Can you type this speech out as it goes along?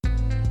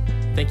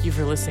Thank you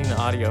for listening to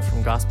audio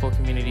from Gospel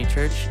Community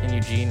Church in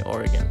Eugene,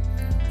 Oregon.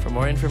 For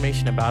more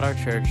information about our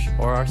church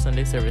or our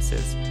Sunday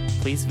services,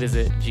 please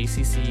visit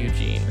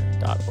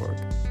gcceugene.org.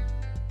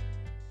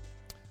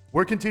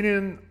 We're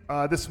continuing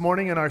this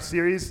morning in our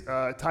series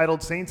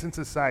titled Saints in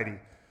Society.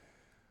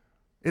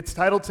 It's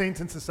titled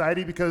Saints in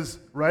Society because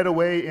right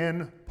away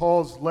in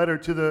Paul's letter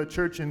to the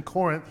church in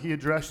Corinth, he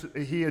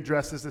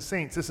addresses the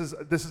saints. This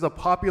is a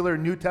popular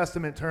New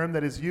Testament term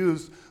that is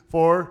used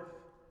for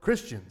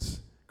Christians.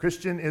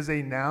 Christian is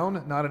a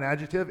noun, not an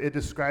adjective. It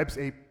describes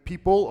a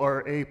people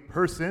or a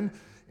person,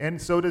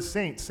 and so does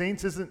saints.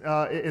 Saints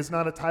is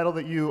not a title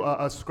that you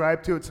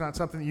ascribe to. It's not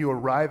something that you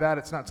arrive at.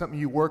 It's not something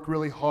you work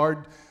really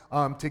hard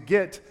to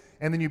get,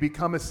 and then you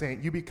become a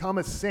saint. You become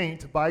a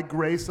saint by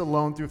grace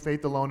alone, through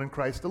faith alone, in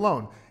Christ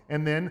alone.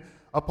 And then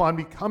upon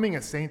becoming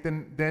a saint,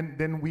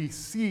 then we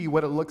see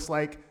what it looks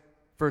like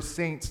for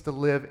saints to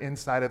live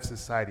inside of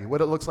society,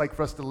 what it looks like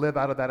for us to live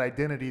out of that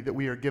identity that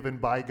we are given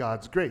by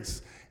God's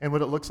grace, and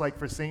what it looks like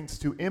for saints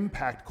to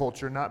impact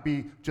culture, not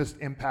be just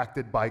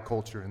impacted by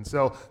culture. And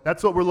so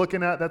that's what we're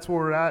looking at. That's where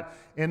we're at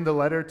in the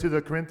letter to the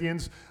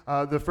Corinthians.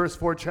 The first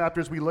 4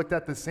 chapters, we looked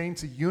at the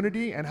saints'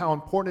 unity and how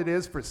important it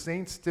is for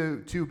saints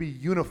to be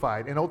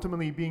unified, and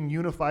ultimately being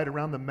unified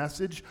around the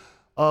message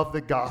of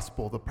the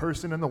gospel, the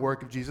person and the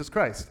work of Jesus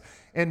Christ.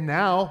 And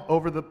now,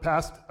 over the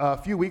past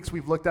few weeks,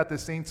 we've looked at the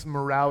saints'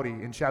 morality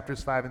in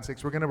chapters 5 and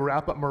 6. We're going to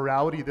wrap up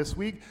morality this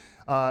week,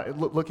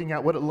 looking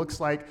at what it looks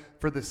like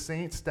for the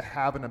saints to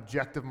have an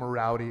objective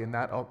morality, and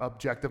that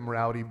objective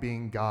morality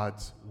being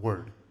God's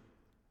word.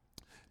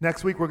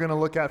 Next week, we're going to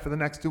look at, for the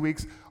next 2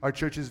 weeks, our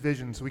church's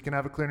vision, so we can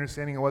have a clear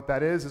understanding of what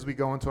that is as we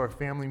go into our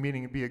family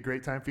meeting. It'd be a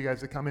great time for you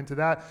guys to come into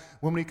that.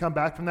 When we come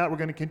back from that, we're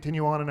going to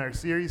continue on in our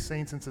series,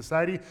 Saints in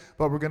Society,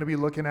 but we're going to be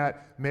looking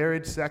at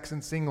marriage, sex,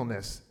 and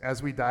singleness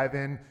as we dive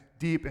in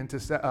deep into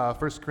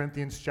 1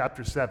 Corinthians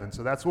chapter 7.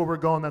 So that's where we're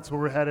going. That's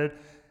where we're headed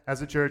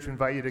as a church. We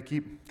invite you to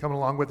keep coming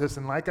along with us.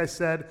 And like I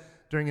said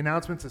during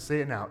announcements, I say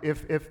it now.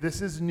 If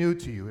this is new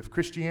to you, if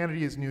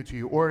Christianity is new to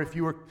you, or if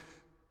you were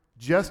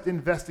just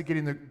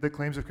investigating the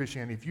claims of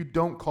Christianity, if you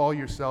don't call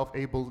yourself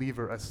a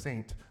believer, a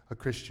saint, a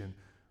Christian,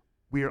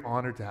 we are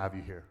honored to have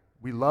you here.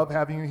 We love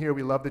having you here.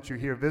 We love that you're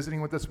here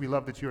visiting with us. We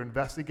love that you're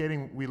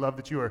investigating. We love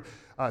that you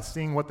are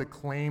seeing what the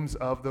claims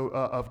of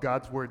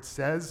God's word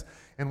says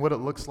and what it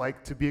looks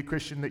like to be a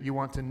Christian, that you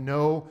want to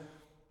know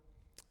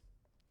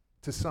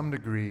to some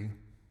degree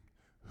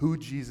who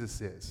Jesus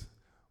is.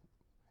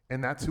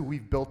 And that's who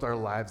we've built our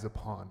lives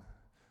upon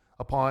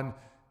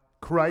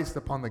Christ,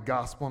 upon the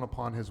gospel, and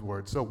upon his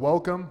word. So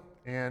welcome,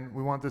 and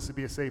we want this to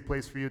be a safe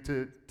place for you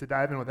to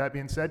dive in. With that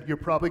being said, you're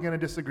probably going to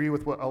disagree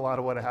with a lot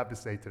of what I have to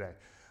say today,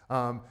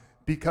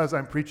 because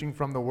I'm preaching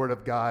from the word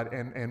of God,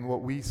 and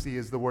what we see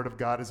is the word of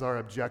God is our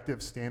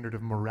objective standard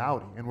of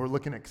morality, and we're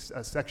looking at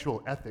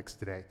sexual ethics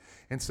today.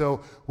 And so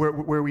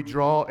where we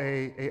draw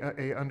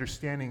a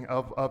understanding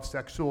of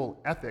sexual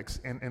ethics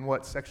and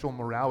what sexual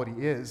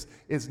morality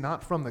is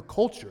not from the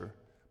culture,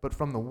 but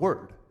from the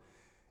word.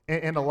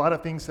 And a lot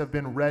of things have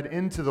been read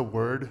into the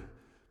word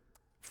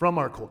from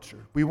our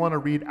culture. We want to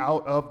read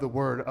out of the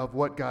word of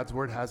what God's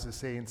word has to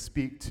say and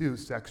speak to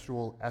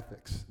sexual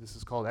ethics. This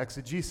is called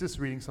exegesis,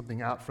 reading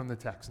something out from the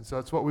text. And so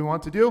that's what we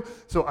want to do.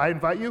 So I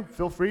invite you,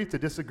 feel free to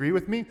disagree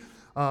with me.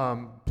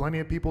 Plenty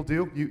of people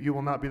do. You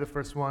will not be the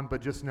first one, but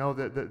just know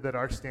that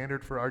our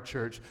standard for our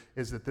church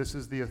is that this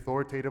is the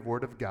authoritative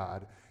word of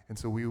God. And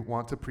so we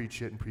want to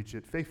preach it and preach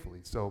it faithfully.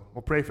 So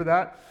we'll pray for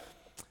that,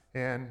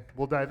 and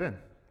we'll dive in.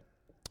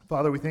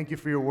 Father, we thank you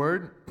for your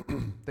word,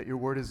 that your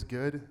word is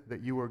good,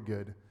 that you are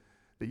good,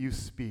 that you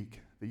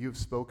speak, that you have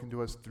spoken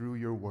to us through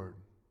your word.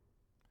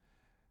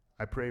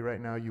 I pray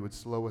right now you would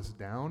slow us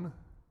down,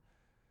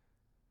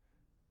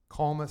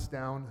 calm us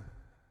down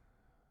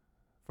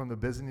from the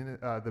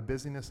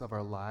busyness of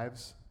our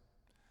lives,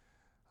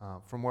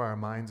 from where our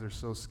minds are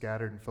so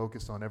scattered and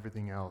focused on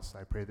everything else.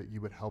 I pray that you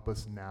would help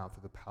us now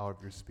through the power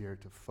of your Spirit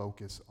to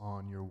focus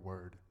on your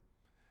word,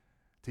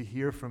 to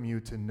hear from you,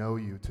 to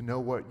know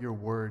what your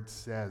word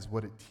says,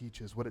 what it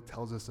teaches, what it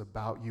tells us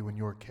about you and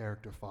your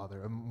character,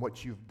 Father, and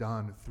what you've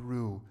done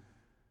through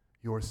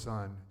your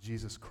Son,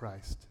 Jesus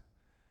Christ.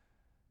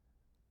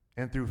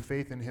 And through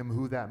faith in him,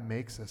 who that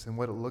makes us and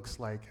what it looks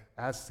like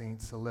as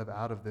saints to live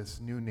out of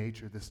this new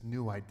nature, this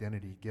new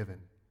identity given.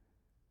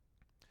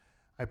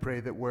 I pray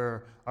that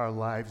where our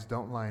lives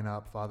don't line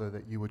up, Father,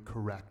 that you would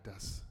correct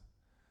us.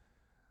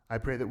 I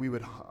pray that we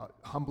would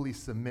humbly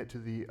submit to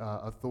the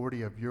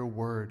authority of your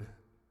word,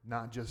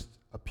 not just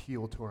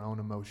appeal to our own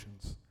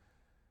emotions.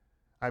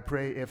 I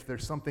pray if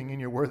there's something in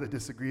your word that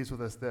disagrees with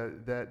us,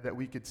 that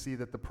we could see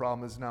that the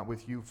problem is not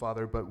with you,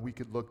 Father, but we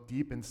could look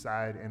deep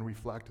inside and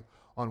reflect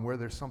on where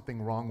there's something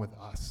wrong with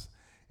us.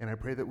 And I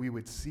pray that we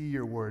would see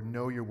your word,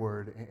 know your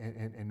word,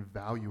 and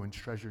value and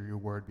treasure your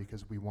word,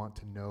 because we want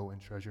to know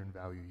and treasure and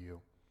value you.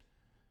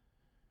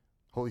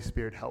 Holy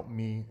Spirit, help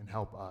me and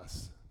help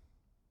us.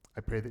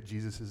 I pray that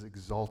Jesus is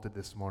exalted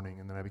this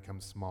morning and that I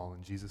become small.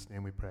 In Jesus'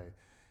 name we pray.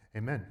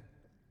 Amen.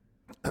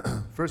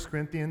 1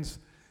 Corinthians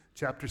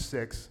chapter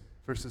 6,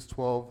 verses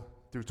 12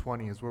 through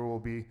 20 is where we'll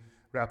be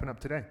wrapping up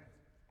today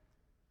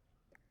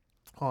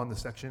on the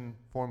section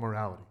for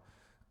morality.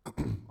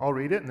 I'll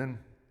read it and then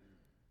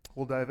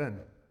we'll dive in.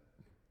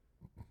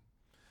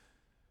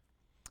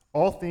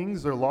 All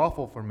things are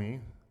lawful for me,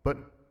 but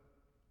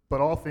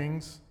not all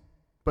things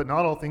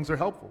are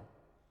helpful.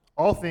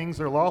 All things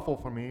are lawful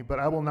for me, but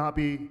I will not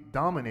be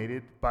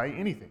dominated by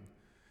anything.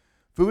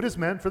 Food is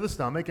meant for the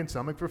stomach and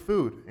stomach for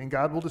food, and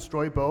God will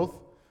destroy both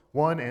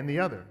one and the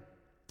other.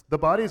 The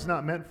body is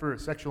not meant for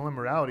sexual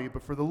immorality,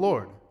 but for the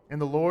Lord,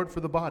 and the Lord for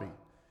the body.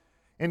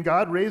 And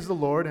God raised the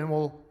Lord and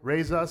will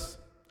raise us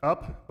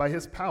up by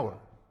his power.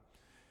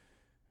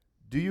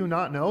 Do you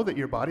not know that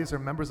your bodies are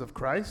members of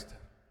Christ?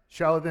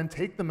 Shall it then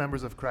take the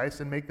members of Christ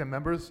and make them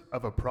members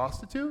of a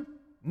prostitute?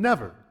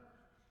 Never.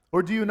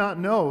 Or do you not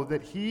know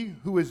that he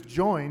who is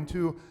joined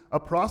to a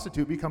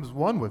prostitute becomes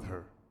one with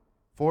her?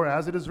 For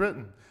as it is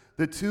written,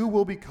 the two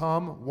will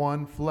become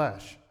one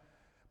flesh.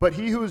 But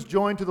he who is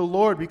joined to the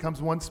Lord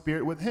becomes one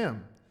spirit with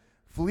him.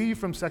 Flee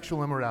from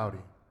sexual immorality.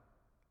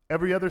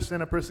 Every other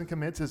sin a person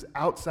commits is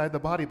outside the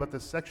body, but the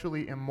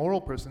sexually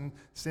immoral person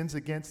sins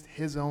against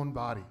his own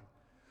body.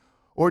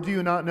 Or do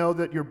you not know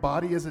that your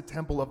body is a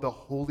temple of the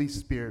Holy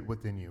Spirit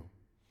within you,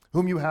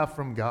 whom you have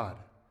from God?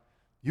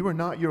 You are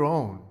not your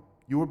own.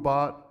 You were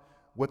bought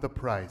with a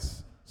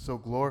price. So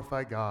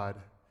glorify God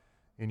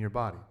in your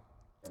body.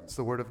 It's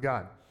the word of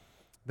God.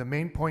 The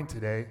main point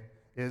today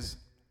is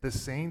the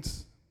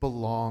saints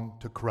belong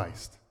to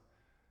Christ.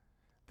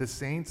 The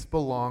saints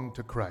belong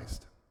to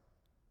Christ.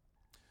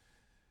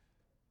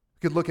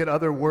 You could look at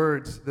other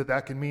words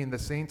that can mean. The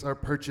saints are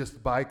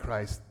purchased by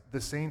Christ.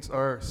 The saints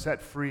are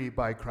set free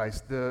by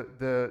Christ.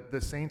 The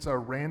saints are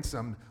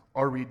ransomed,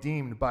 are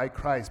redeemed by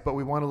Christ. But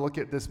we want to look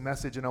at this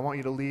message, and I want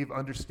you to leave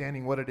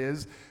understanding what it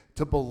is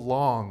to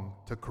belong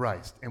to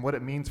Christ and what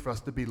it means for us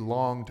to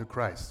belong to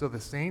Christ. So the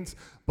saints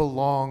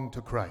belong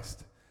to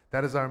Christ.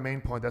 That is our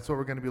main point. That's what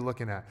we're going to be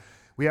looking at.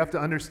 We have to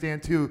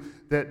understand, too,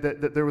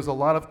 that there was a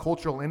lot of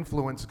cultural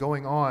influence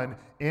going on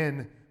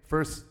in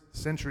first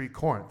century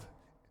Corinth.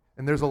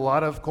 And there's a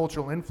lot of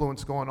cultural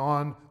influence going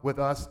on with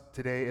us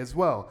today as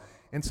well.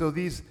 And so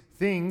these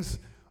things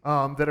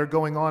that are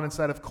going on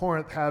inside of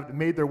Corinth have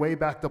made their way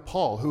back to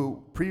Paul,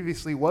 who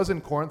previously was in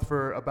Corinth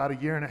for about a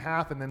year and a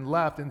half and then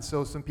left. And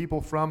so some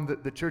people from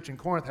the church in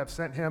Corinth have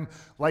sent him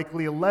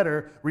likely a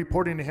letter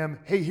reporting to him,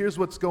 hey, here's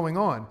what's going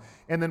on.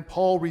 And then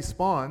Paul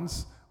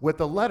responds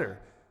with a letter.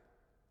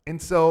 And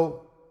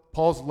so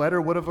Paul's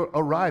letter would have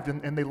arrived,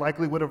 and they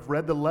likely would have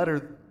read the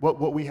letter,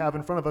 what we have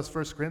in front of us,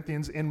 1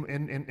 Corinthians,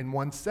 in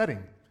one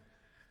setting.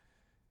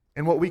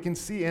 And what we can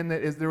see in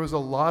that is there was a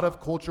lot of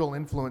cultural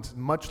influence,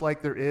 much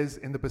like there is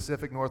in the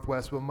Pacific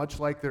Northwest, but much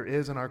like there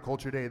is in our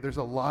culture today. There's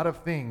a lot of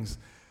things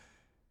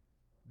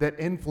that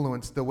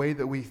influence the way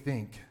that we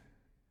think.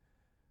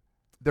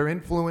 The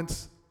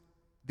influence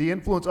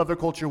of their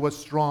culture was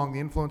strong. The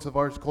influence of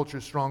our culture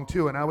is strong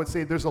too. And I would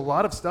say there's a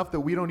lot of stuff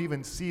that we don't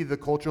even see the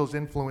culture's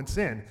influence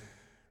in.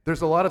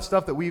 There's a lot of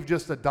stuff that we've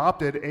just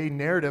adopted a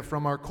narrative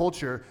from our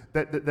culture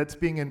that's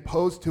being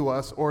imposed to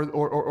us, or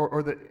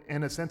that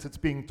in a sense it's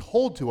being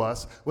told to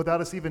us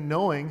without us even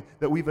knowing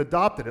that we've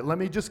adopted it. Let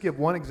me just give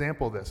one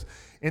example of this.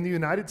 In the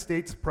United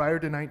States prior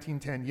to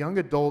 1910, young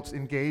adults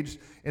engaged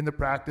in the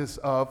practice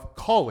of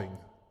calling,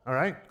 all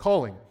right?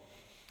 Calling.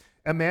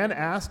 A man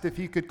asked if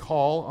he could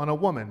call on a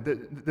woman.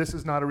 This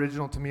is not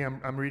original to me.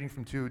 I'm reading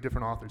from two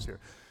different authors here.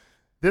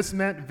 This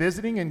meant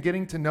visiting and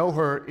getting to know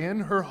her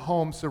in her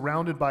home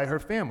surrounded by her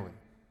family,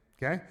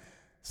 okay?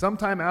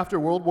 Sometime after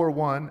World War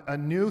I, a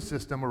new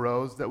system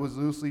arose that was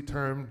loosely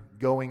termed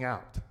going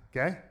out,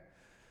 okay?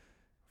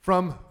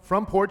 From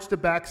porch to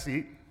back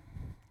seat,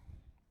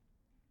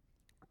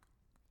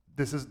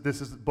 this is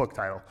the book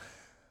title.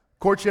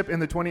 Courtship in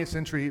the 20th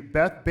Century,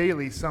 Beth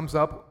Bailey sums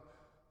up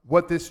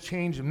what this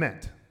change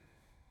meant.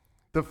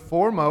 The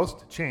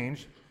foremost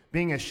change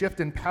being a shift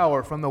in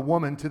power from the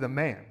woman to the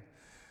man.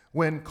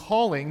 When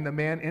calling, the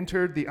man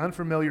entered the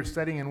unfamiliar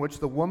setting in which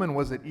the woman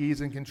was at ease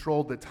and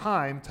controlled the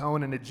time,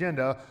 tone, and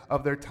agenda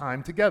of their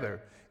time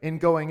together. In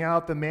going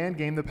out, the man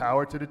gained the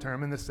power to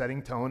determine the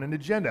setting, tone, and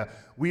agenda.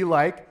 We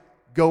like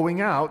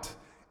going out,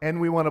 and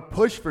we want to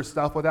push for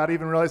stuff without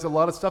even realizing a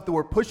lot of stuff that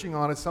we're pushing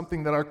on is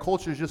something that our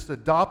culture just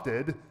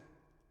adopted,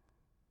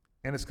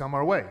 and it's come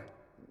our way.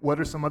 What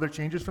are some other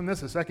changes from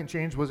this? The second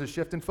change was a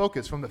shift in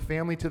focus from the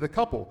family to the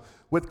couple.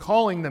 With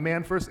calling, the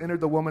man first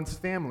entered the woman's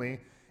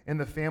family, and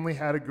the family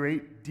had a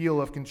great deal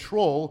of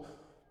control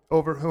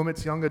over whom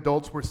its young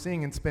adults were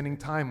seeing and spending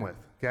time with,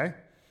 okay?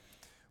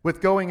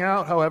 With going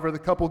out, however, the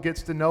couple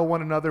gets to know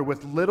one another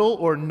with little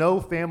or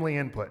no family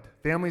input.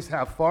 Families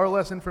have far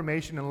less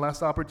information and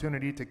less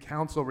opportunity to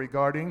counsel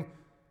regarding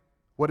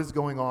what is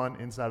going on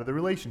inside of the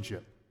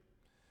relationship.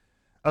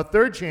 A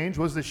third change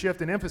was the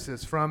shift in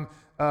emphasis from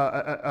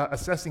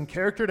assessing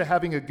character to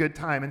having a good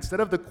time. Instead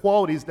of the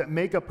qualities that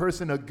make a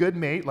person a good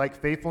mate, like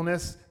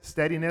faithfulness,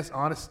 steadiness,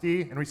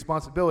 honesty, and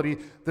responsibility,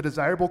 the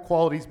desirable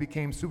qualities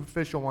became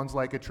superficial ones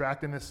like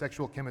attractiveness,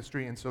 sexual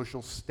chemistry, and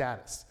social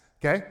status.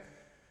 Okay?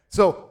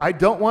 So I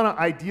don't want to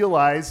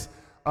idealize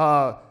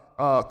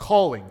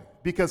calling.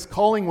 because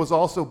calling was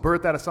also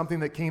birthed out of something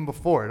that came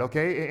before it,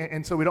 okay?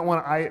 And so we don't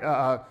want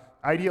to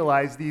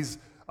idealize these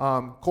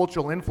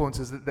cultural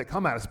influences that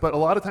come at us. But a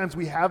lot of times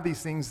we have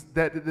these things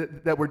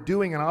that we're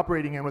doing and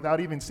operating in without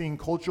even seeing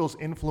culture's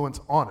influence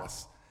on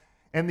us.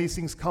 And these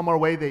things come our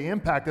way, they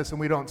impact us, and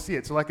we don't see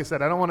it. So like I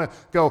said, I don't want to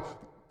go,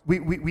 we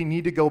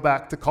need to go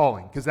back to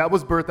calling, because that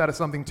was birthed out of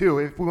something too.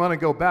 If we want to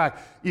go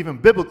back, even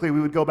biblically,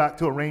 we would go back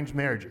to arranged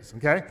marriages,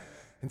 okay?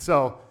 And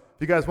so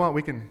if you guys want,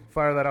 we can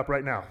fire that up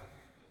right now.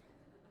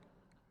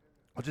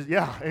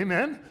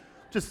 Amen.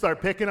 Just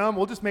start picking them.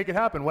 We'll just make it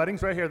happen.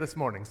 Wedding's right here this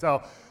morning.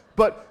 So,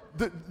 but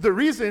the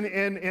reason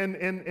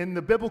in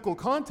the biblical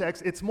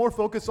context, it's more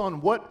focused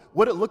on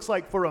what it looks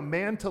like for a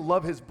man to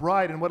love his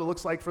bride and what it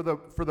looks like for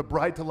the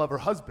bride to love her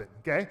husband,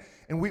 okay?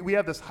 And we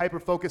have this hyper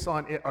focus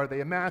on are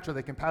they a match, are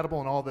they compatible,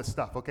 and all this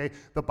stuff, okay?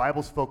 The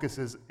Bible's focus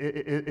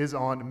is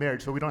on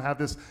marriage, so we don't have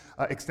this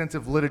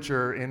extensive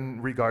literature in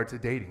regard to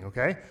dating,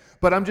 okay?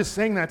 But I'm just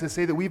saying that to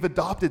say that we've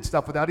adopted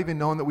stuff without even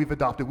knowing that we've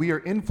adopted. We are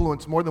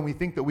influenced more than we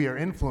think that we are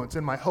influenced,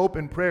 and my hope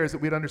and prayer is that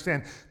we'd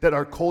understand that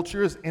our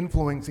culture is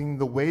influencing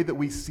the way that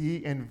we see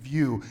and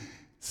view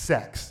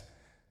sex,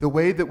 the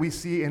way that we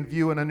see and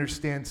view and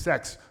understand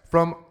sex.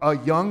 From a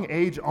young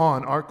age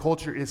on, our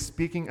culture is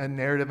speaking a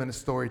narrative and a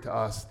story to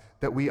us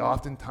that we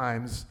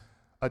oftentimes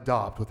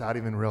adopt without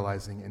even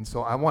realizing. And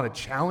so I want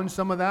to challenge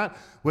some of that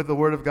with the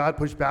Word of God,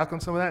 push back on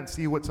some of that, and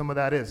see what some of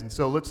that is. And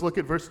so let's look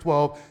at verse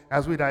 12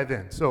 as we dive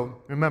in. So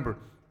remember,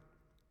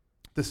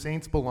 the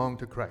saints belong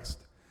to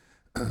Christ.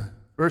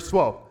 Verse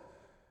 12.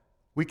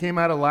 We came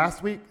out of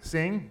last week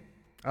seeing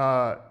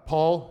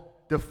Paul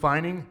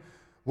defining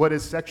what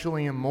is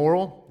sexually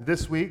immoral.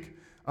 This week,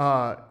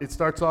 it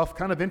starts off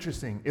kind of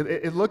interesting.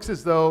 It looks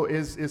as though,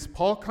 is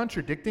Paul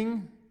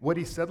contradicting what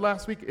he said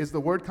last week? Is the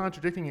word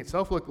contradicting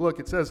itself? Look,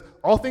 it says,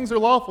 all things are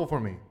lawful for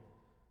me.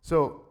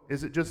 So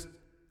is it just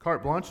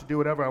carte blanche to do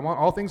whatever I want?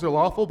 All things are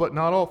lawful, but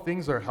not all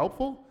things are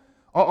helpful?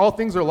 All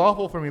things are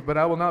lawful for me, but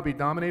I will not be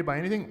dominated by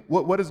anything?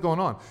 What is going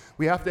on?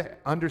 We have to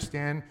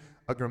understand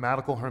a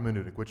grammatical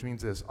hermeneutic, which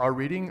means this. Our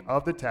reading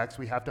of the text,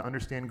 we have to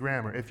understand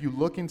grammar. If you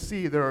look and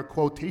see, there are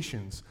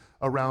quotations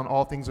around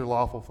all things are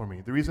lawful for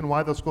me. The reason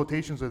why those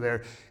quotations are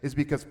there is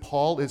because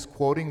Paul is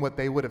quoting what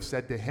they would have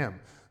said to him.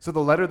 So the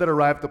letter that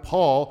arrived to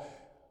Paul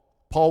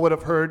would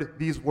have heard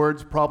these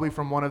words probably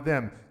from one of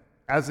them,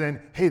 as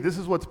in, hey, this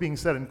is what's being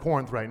said in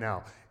Corinth right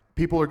now.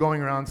 People are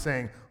going around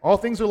saying, all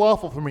things are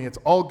lawful for me, it's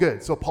all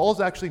good. So Paul's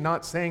actually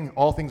not saying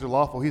all things are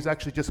lawful, he's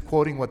actually just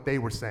quoting what they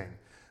were saying.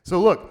 So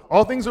look,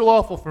 all things are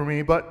lawful for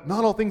me, but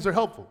not all things are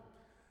helpful.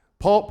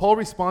 Paul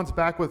responds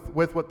back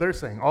with what they're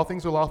saying. All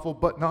things are lawful,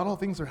 but not all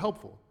things are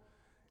helpful.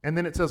 And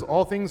then it says,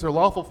 all things are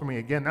lawful for me.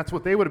 Again, that's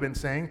what they would have been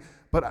saying,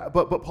 but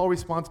Paul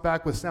responds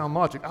back with sound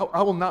logic.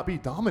 I will not be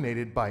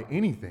dominated by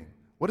anything.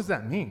 What does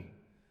that mean?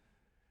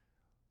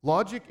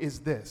 Logic is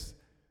this,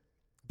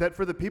 that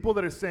for the people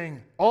that are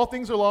saying, all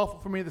things are lawful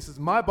for me, this is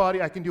my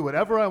body, I can do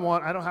whatever I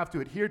want, I don't have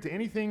to adhere to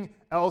anything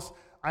else,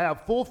 I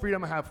have full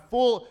freedom, I have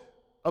full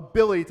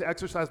ability to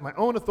exercise my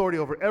own authority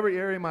over every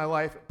area of my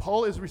life.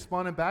 Paul is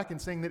responding back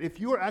and saying that if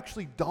you are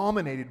actually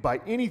dominated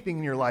by anything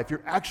in your life,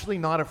 you're actually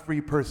not a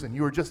free person.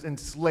 You are just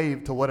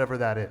enslaved to whatever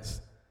that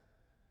is.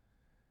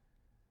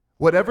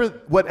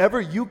 Whatever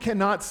you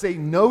cannot say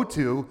no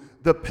to,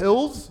 the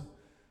pills,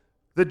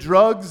 the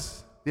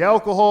drugs, the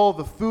alcohol,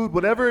 the food,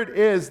 whatever it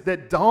is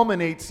that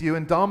dominates you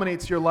and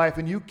dominates your life,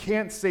 and you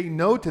can't say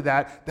no to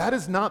that, that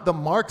is not the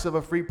marks of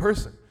a free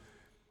person.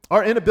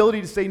 Our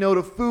inability to say no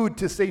to food,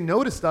 to say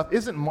no to stuff,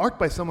 isn't marked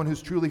by someone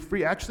who's truly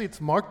free. Actually, it's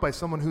marked by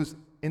someone who's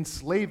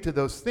enslaved to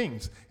those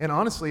things. And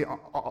honestly,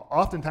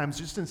 oftentimes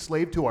just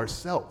enslaved to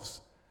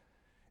ourselves.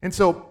 And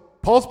so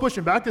Paul's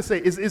pushing back to say,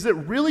 is it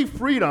really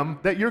freedom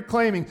that you're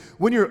claiming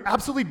when you're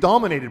absolutely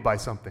dominated by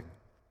something?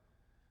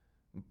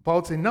 Paul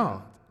would say,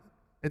 no,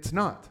 it's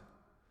not.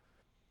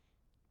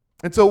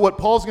 And so what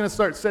Paul's going to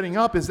start setting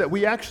up is that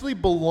we actually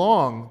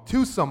belong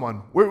to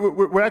someone.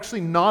 We're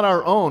actually not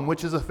our own,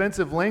 which is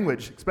offensive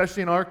language,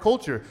 especially in our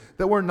culture,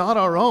 that we're not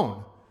our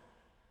own.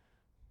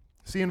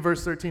 See, in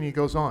verse 13, he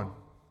goes on.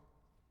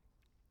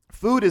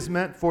 Food is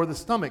meant for the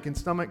stomach, and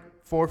stomach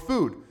for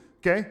food.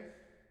 Okay?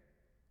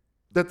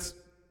 That's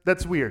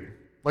weird.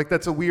 Like,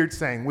 that's a weird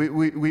saying.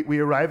 We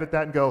arrive at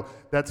that and go,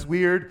 that's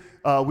weird.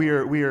 We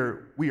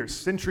are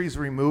centuries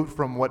removed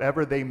from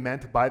whatever they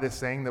meant by this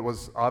saying that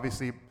was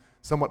obviously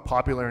somewhat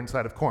popular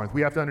inside of Corinth.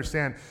 We have to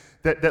understand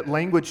that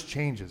language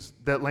changes,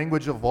 that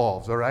language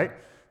evolves, all right?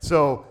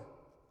 So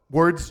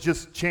words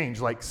just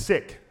change, like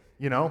sick,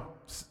 you know?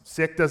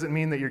 Sick doesn't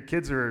mean that your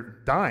kids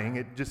are dying.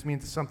 It just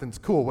means something's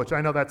cool, which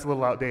I know that's a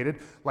little outdated.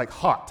 Like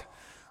hot.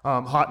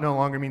 Hot no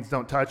longer means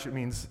don't touch. It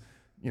means,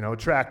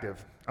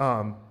 attractive.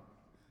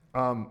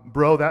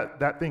 Bro,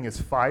 that thing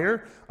is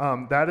fire.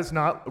 That is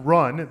not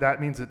run. That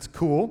means it's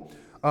cool.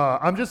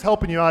 I'm just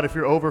helping you out if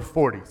you're over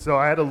 40. So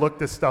I had to look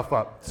this stuff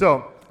up.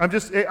 So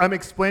I'm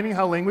explaining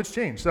how language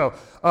changed. So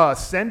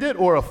send it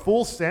or a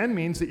full send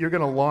means that you're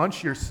going to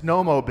launch your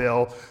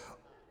snowmobile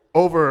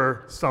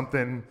over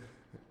something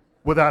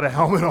without a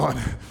helmet on.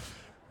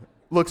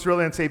 looks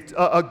really unsafe.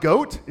 A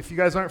goat, if you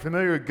guys aren't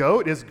familiar, a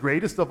goat is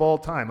greatest of all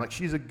time. Like,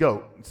 she's a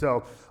goat.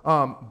 So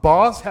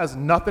boss has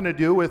nothing to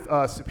do with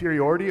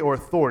superiority or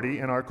authority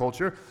in our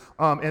culture.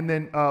 And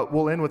then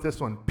we'll end with this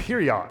one,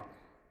 period,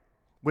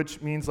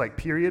 which means like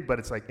period, but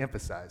it's like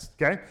emphasized,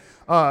 okay?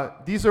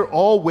 These are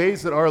all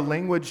ways that our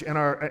language and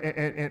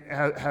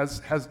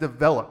has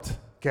developed,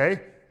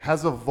 okay?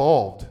 Has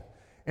evolved.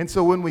 And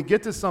so when we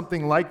get to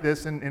something like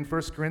this in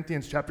 1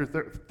 Corinthians chapter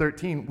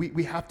 13,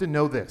 we have to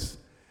know this,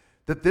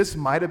 that this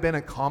might have been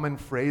a common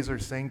phrase or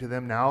saying to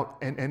them now,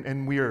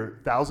 and we are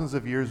thousands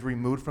of years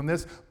removed from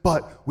this,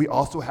 but we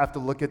also have to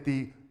look at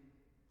the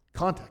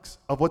context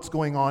of what's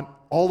going on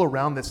all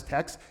around this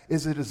text.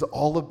 It is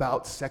all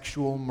about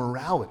sexual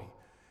morality.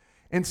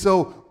 And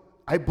so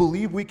I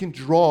believe we can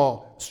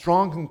draw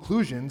strong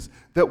conclusions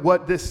that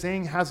what this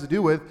saying has to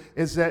do with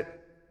is that,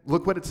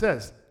 look what it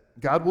says,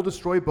 God will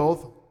destroy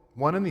both,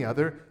 one and the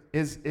other,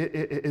 is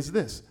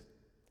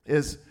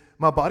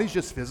my body's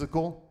just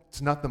physical.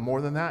 It's nothing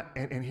more than that.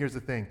 And here's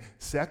the thing.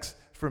 Sex,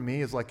 for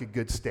me, is like a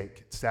good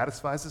steak. It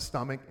satisfies the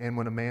stomach, and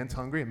when a man's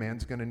hungry, a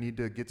man's going to need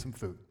to get some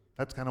food.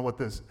 That's kind of what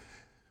this.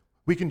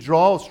 We can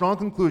draw strong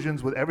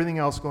conclusions with everything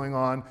else going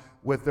on,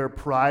 with their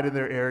pride and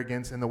their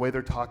arrogance and the way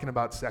they're talking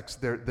about sex,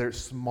 their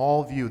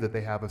small view that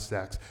they have of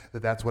sex,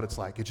 that's what it's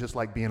like. It's just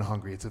like being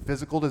hungry. It's a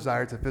physical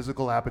desire. It's a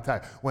physical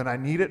appetite. When I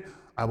need it,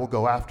 I will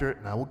go after it,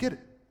 and I will get it.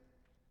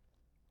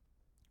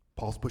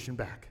 Paul's pushing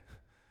back.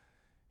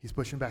 He's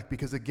pushing back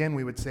because, again,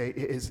 we would say,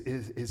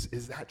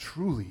 is that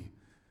truly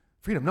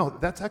freedom? No,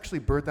 that's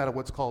actually birthed out of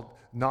what's called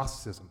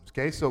Gnosticism,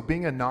 okay? So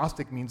being a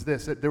Gnostic means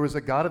this, that there was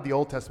a God of the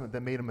Old Testament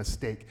that made a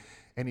mistake,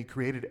 and he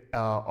created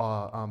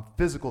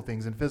physical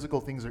things, and physical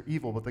things are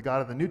evil, but the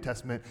God of the New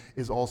Testament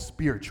is all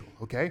spiritual,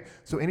 okay?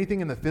 So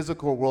anything in the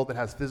physical world that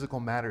has physical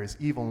matter is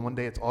evil, and one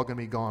day it's all going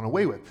to be gone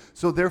away with.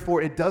 So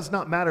therefore, it does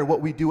not matter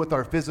what we do with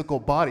our physical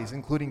bodies,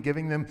 including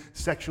giving them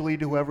sexually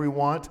to whoever we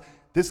want.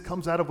 This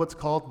comes out of what's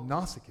called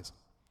Gnosticism.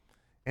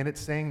 And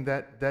it's saying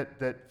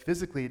that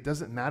physically it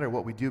doesn't matter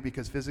what we do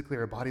because physically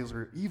our bodies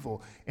are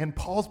evil. And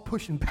Paul's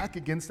pushing back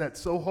against that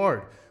so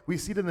hard. We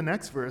see it in the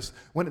next verse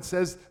when it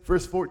says,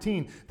 verse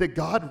 14, that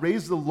God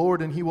raised the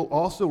Lord and he will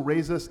also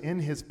raise us in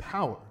his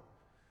power.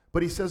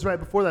 But he says right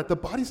before that, the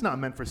body's not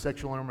meant for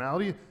sexual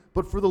immorality,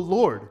 but for the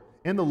Lord.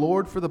 And the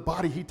Lord for the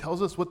body. He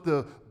tells us what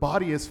the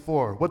body is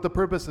for, what the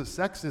purpose of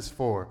sex is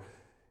for.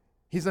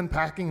 He's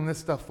unpacking this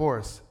stuff for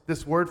us.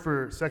 This word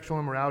for sexual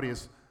immorality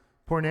is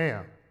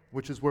porneia,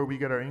 which is where we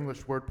get our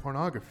English word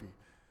pornography.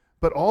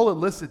 But all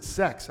illicit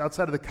sex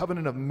outside of the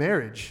covenant of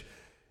marriage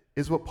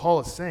is what Paul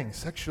is saying.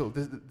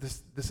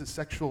 This is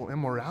sexual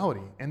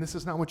immorality, and this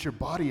is not what your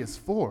body is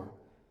for.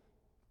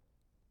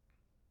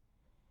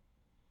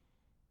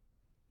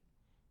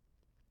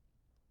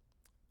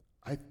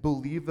 I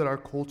believe that our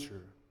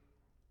culture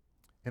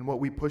and what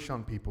we push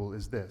on people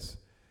is this,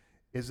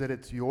 is that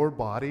it's your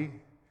body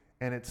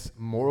and it's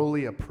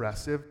morally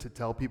oppressive to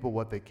tell people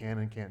what they can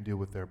and can't do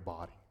with their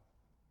body.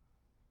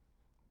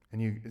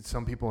 And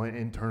some people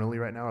internally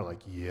right now are like,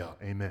 yeah,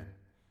 amen.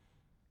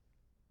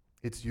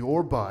 It's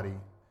your body.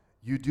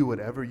 You do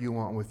whatever you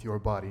want with your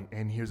body.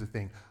 And here's the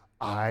thing.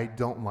 I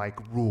don't like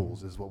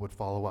rules is what would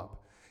follow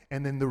up.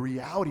 And then the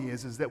reality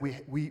is that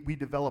we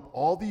develop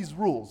all these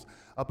rules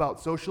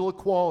about social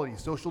equality,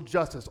 social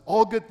justice,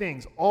 all good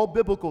things, all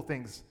biblical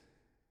things.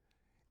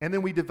 And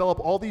then we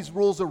develop all these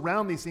rules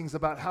around these things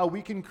about how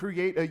we can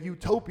create a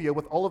utopia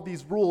with all of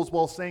these rules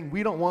while saying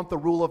we don't want the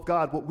rule of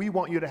God. What we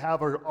want you to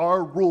have are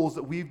our rules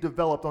that we've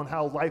developed on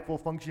how life will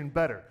function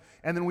better.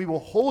 And then we will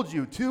hold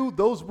you to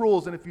those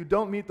rules, and if you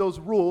don't meet those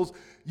rules,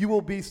 you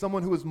will be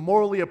someone who is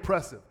morally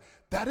oppressive.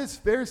 That is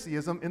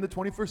Phariseeism in the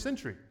 21st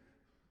century.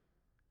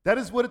 That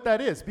is what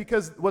that is,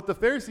 because what the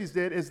Pharisees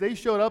did is they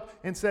showed up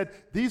and said,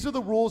 these are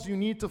the rules you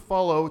need to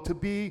follow to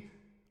be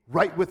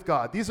right with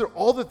God. These are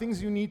all the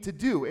things you need to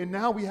do. And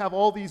now we have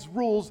all these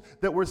rules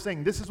that we're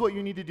saying, this is what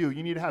you need to do.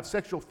 You need to have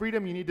sexual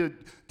freedom. You need to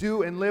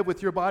do and live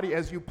with your body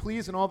as you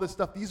please and all this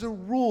stuff. These are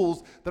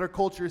rules that our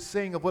culture is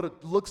saying of what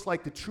it looks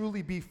like to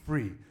truly be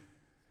free.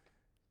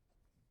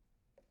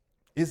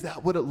 Is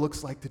that what it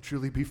looks like to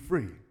truly be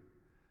free?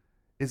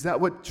 Is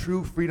that what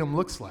true freedom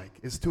looks like,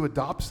 is to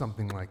adopt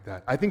something like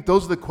that? I think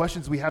those are the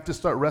questions we have to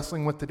start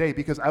wrestling with today,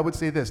 because I would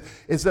say this,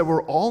 is that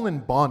we're all in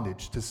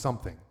bondage to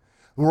something.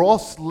 We're all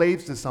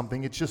slaves to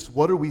something. It's just,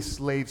 what are we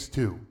slaves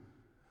to?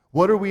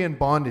 What are we in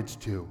bondage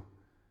to?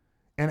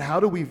 And how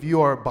do we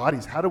view our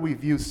bodies? How do we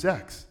view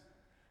sex?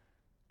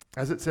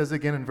 As it says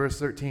again in verse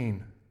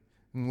 13,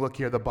 and look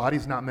here, the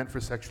body's not meant for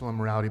sexual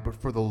immorality, but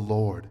for the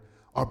Lord.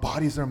 Our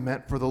bodies are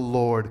meant for the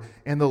Lord,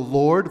 and the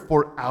Lord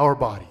for our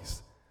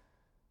bodies.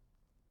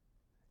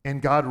 And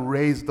God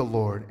raised the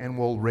Lord and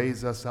will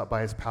raise us up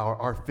by his power.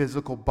 Our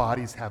physical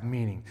bodies have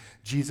meaning.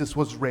 Jesus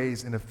was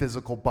raised in a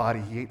physical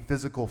body. He ate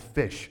physical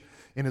fish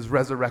in his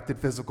resurrected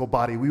physical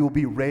body. We will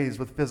be raised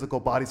with physical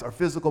bodies. Our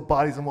physical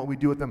bodies and what we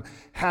do with them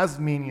has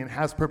meaning and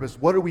has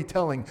purpose. What are we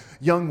telling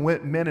young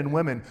men and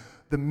women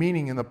the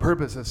meaning and the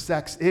purpose of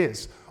sex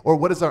is? Or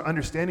what is our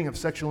understanding of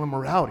sexual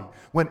immorality?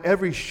 When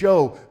every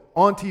show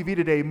on TV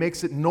today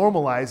makes it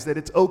normalized that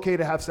it's okay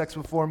to have sex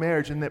before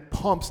marriage, and that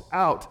pumps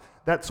out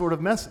that sort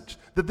of message,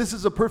 that this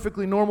is a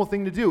perfectly normal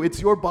thing to do.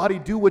 It's your body,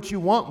 do what you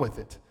want with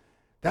it.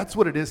 That's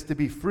what it is to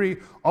be free.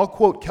 I'll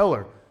quote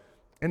Keller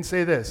and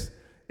say this.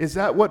 Is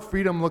that what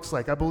freedom looks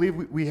like? I believe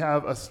we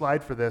have a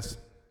slide for this.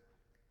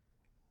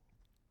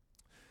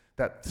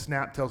 That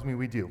Snap tells me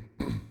we do.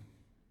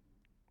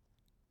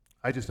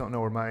 I just don't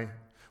know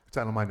what's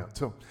on my notes.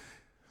 So,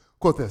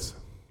 quote this.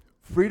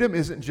 Freedom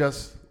isn't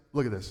just,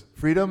 look at this.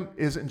 Freedom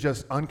isn't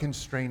just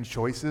unconstrained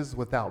choices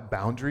without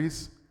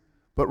boundaries,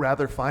 but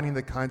rather finding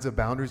the kinds of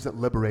boundaries that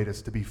liberate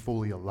us to be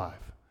fully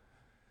alive.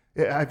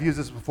 I've used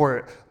this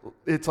before.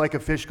 It's like a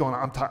fish going,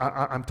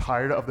 I'm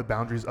tired of the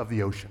boundaries of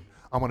the ocean.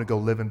 I want to go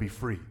live and be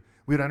free.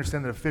 We would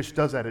understand that if a fish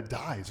does that, it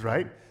dies,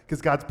 right?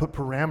 Because God's put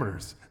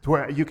parameters to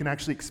where you can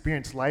actually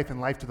experience life and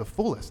life to the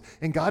fullest.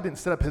 And God didn't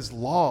set up his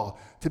law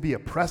to be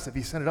oppressive.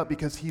 He set it up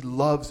because he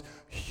loves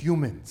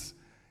humans.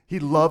 He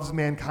loves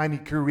mankind. He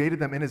created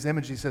them in his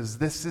image. He says,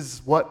 this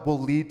is what will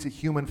lead to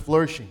human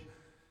flourishing.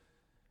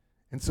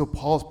 And so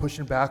Paul's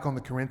pushing back on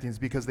the Corinthians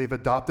because they've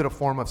adopted a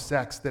form of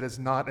sex that is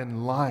not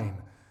in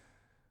line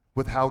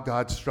with how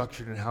God's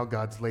structured and how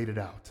God's laid it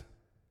out.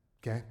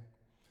 Okay?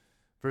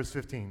 Verse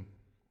 15.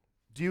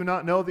 Do you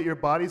not know that your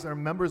bodies are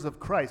members of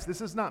Christ?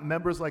 This is not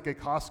members like a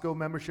Costco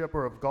membership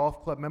or a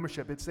golf club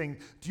membership. It's saying,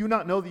 do you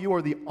not know that you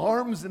are the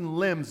arms and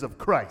limbs of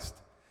Christ?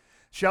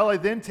 Shall I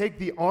then take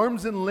the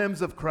arms and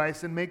limbs of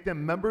Christ and make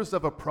them members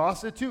of a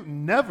prostitute?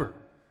 Never.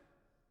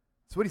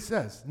 That's what he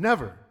says.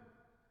 Never.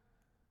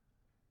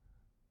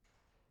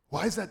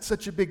 Why is that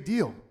such a big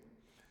deal?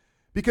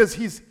 Because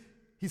he's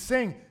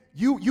saying,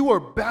 you are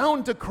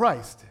bound to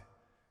Christ.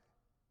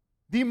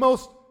 The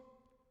most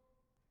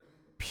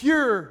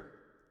pure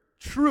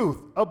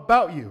truth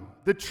about you,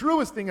 the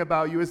truest thing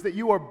about you is that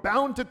you are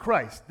bound to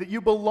Christ, that you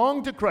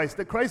belong to Christ,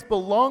 that Christ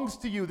belongs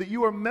to you, that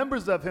you are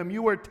members of him,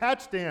 you are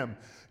attached to him,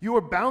 you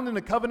are bound in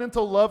a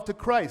covenantal love to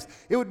Christ.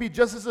 It would be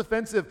just as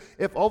offensive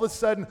if all of a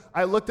sudden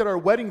I looked at our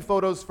wedding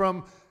photos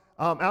from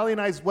Allie and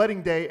I's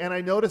wedding day, and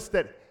I noticed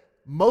that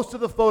most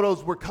of the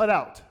photos were cut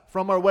out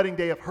from our wedding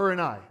day of her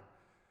and I.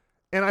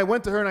 And I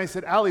went to her and I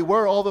said, Allie,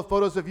 where are all the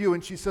photos of you?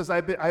 And she says,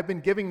 I've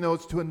been giving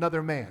those to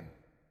another man.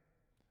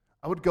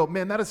 I would go,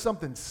 man, that is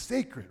something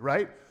sacred,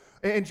 right?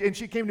 And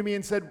she came to me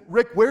and said,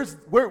 Rick,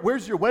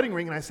 where's your wedding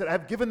ring? And I said,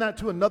 I've given that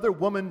to another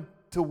woman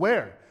to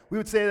wear. We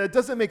would say, that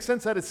doesn't make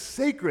sense. That is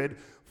sacred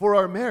for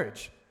our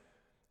marriage.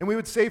 And we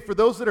would say, for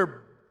those that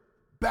are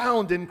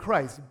bound in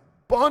Christ,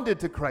 bonded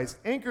to Christ,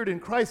 anchored in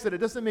Christ, that it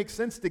doesn't make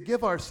sense to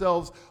give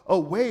ourselves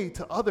away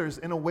to others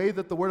in a way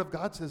that the Word of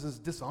God says is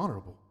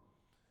dishonorable.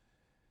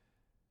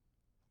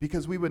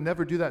 Because we would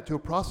never do that to a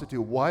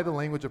prostitute. Why the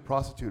language of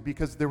prostitute?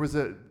 Because there was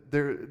a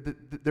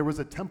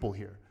temple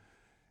here.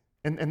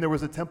 And there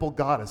was a temple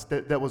goddess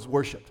that was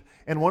worshipped.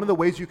 And one of the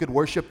ways you could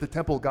worship the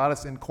temple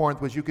goddess in Corinth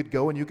was you could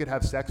go and you could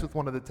have sex with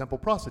one of the temple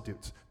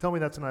prostitutes. Tell me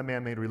that's not a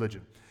man-made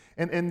religion.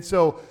 And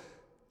so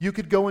you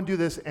could go and do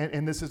this,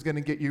 and this is going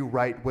to get you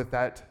right with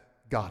that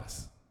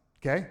goddess.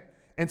 Okay?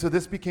 And so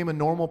this became a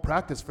normal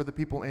practice for the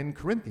people in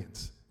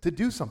Corinthians to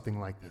do something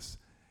like this.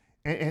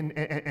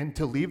 And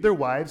to leave their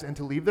wives and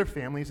to leave their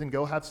families and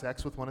go have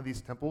sex with one of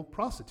these temple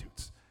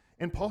prostitutes.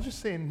 And Paul's just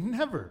saying,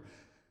 never.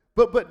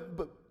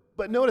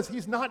 But notice,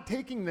 he's not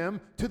taking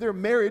them to their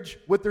marriage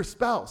with their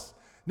spouse.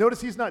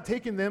 Notice he's not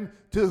taking them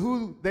to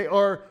who they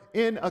are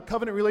in a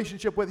covenant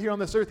relationship with here on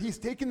this earth. He's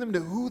taking them to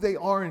who they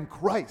are in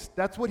Christ.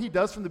 That's what he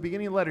does from the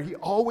beginning of the letter. He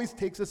always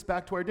takes us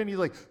back to our identity. He's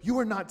like, you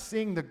are not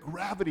seeing the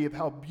gravity of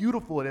how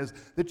beautiful it is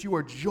that you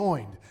are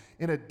joined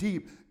in a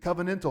deep,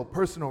 covenantal,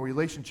 personal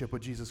relationship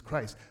with Jesus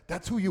Christ.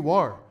 That's who you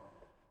are.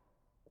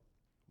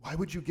 Why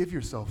would you give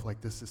yourself like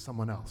this to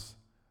someone else?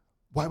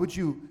 Why would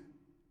you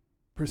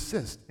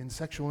persist in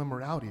sexual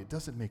immorality? It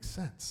doesn't make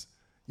sense.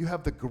 You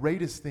have the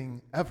greatest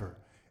thing ever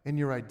in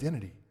your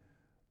identity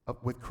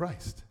with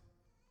Christ.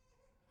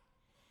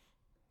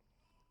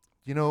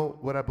 You know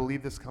what I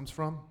believe this comes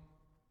from?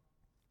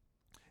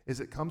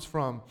 It comes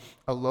from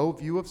a low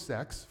view of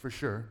sex, for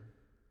sure,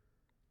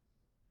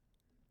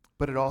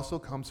 but it also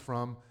comes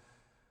from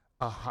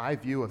a high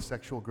view of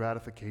sexual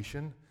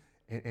gratification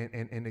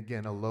and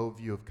again, a low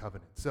view of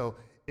covenant. So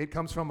it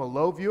comes from a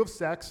low view of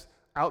sex,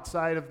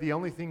 outside of the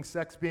only thing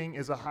sex being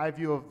is a high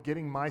view of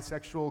getting my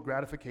sexual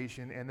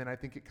gratification, and then I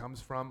think it comes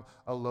from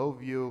a low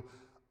view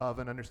of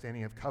an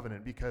understanding of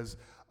covenant, because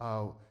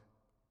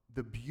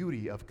the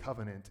beauty of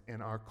covenant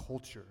in our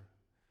culture,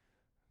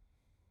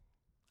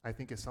 I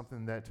think, is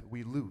something that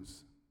we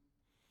lose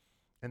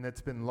and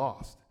that's been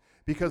lost.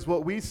 Because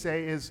what we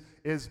say is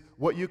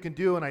what you can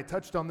do, and I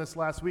touched on this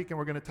last week, and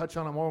we're going to touch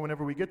on it more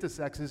whenever we get to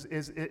sex,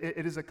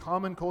 it is a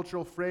common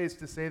cultural phrase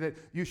to say that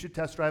you should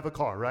test drive a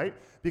car, right?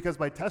 Because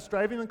by test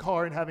driving the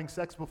car and having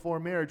sex before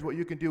marriage, what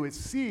you can do is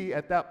see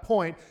at that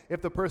point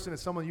if the person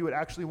is someone you would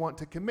actually want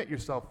to commit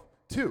yourself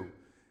to.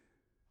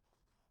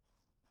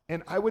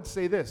 And I would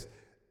say this,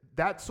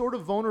 that sort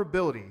of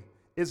vulnerability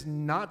is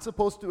not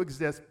supposed to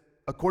exist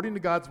according to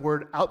God's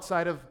word,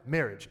 outside of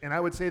marriage. And I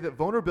would say that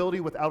vulnerability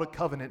without a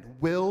covenant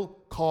will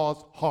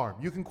cause harm.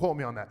 You can quote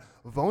me on that.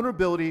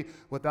 Vulnerability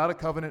without a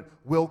covenant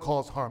will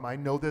cause harm. I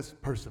know this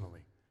personally.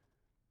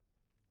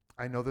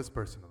 I'm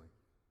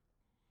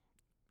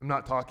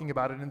not talking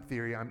about it in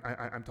theory.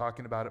 I'm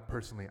talking about it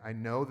personally. I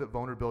know that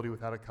vulnerability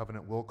without a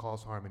covenant will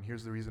cause harm, and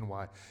here's the reason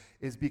why.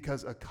 Is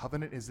because a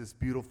covenant is this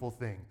beautiful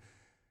thing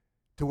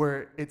to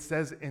where it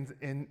says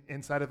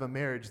inside of a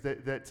marriage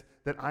that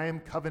I am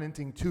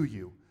covenanting to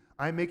you.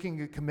 I'm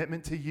making a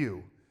commitment to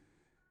you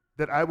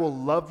that I will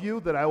love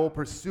you, that I will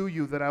pursue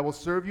you, that I will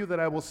serve you,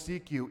 that I will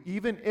seek you,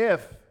 even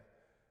if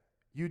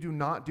you do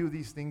not do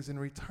these things in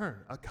return.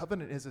 A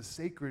covenant is a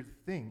sacred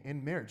thing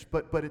in marriage,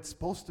 but it's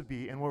supposed to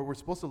be, and what we're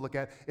supposed to look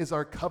at is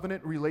our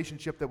covenant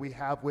relationship that we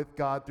have with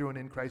God through and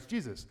in Christ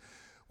Jesus,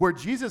 where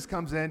Jesus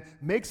comes in,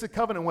 makes a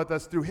covenant with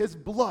us through his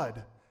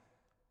blood,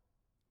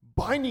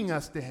 binding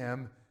us to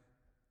him,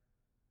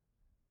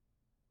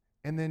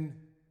 and then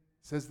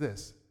says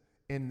this,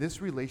 in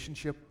this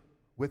relationship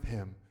with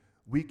him,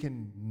 we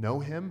can know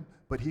him,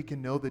 but he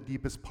can know the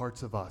deepest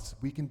parts of us.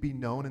 We can be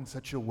known in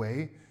such a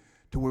way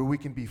to where we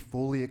can be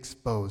fully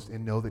exposed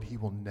and know that he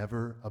will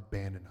never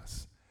abandon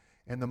us.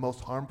 And the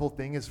most harmful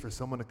thing is for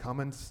someone to come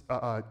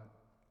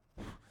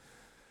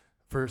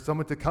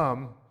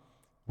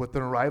with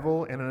an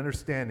arrival and an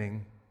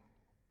understanding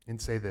and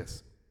say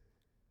this,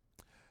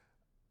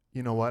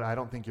 you know what, I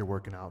don't think you're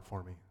working out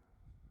for me.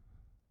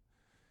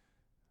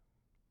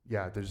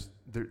 Yeah, there's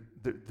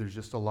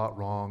just a lot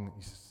wrong.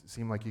 You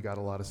seem like you got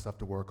a lot of stuff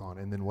to work on.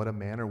 And then what a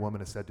man or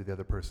woman has said to the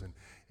other person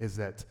is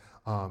that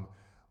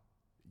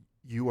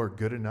you are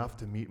good enough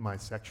to meet my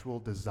sexual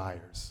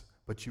desires,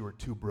 but you are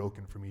too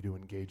broken for me to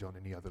engage on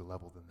any other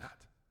level than that.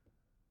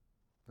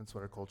 That's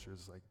what our culture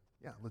is like.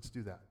 Yeah, let's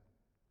do that.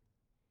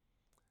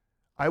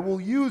 I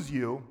will use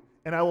you,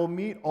 and I will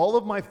meet all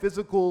of my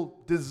physical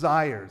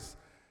desires,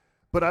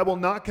 but I will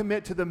not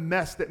commit to the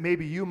mess that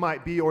maybe you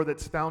might be or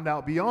that's found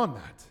out beyond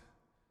that.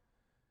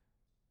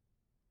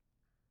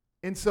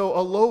 And so a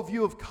low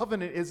view of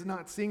covenant is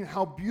not seeing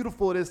how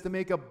beautiful it is to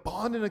make a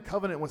bond in a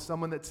covenant with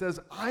someone that says,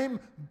 I'm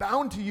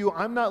bound to you,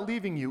 I'm not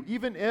leaving you.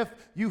 Even if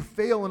you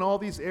fail in all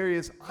these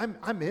areas,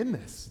 I'm in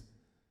this.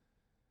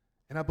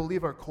 And I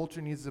believe our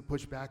culture needs to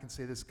push back and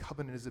say this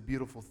covenant is a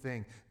beautiful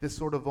thing. This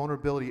sort of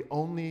vulnerability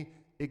only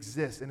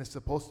exists and is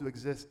supposed to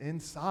exist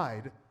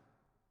inside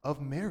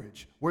of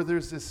marriage, where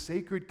there's this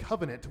sacred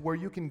covenant where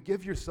you can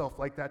give yourself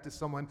like that to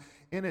someone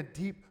in a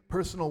deep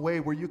personal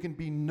way where you can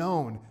be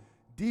known,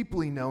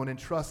 deeply known, and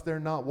trust they're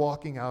not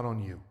walking out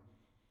on you.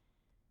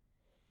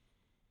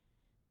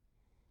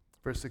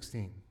 Verse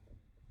 16.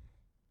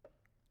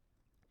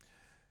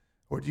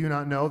 Or do you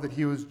not know that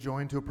he who is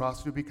joined to a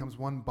prostitute becomes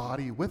one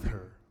body with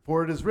her?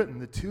 For it is written,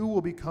 the two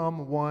will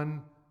become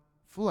one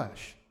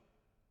flesh.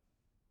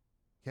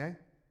 Okay?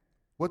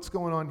 What's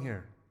going on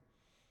here?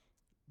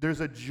 There's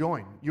a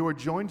join. You are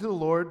joined to the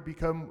Lord,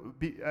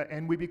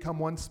 and we become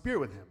one spirit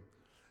with him.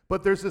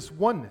 But there's this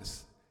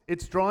oneness.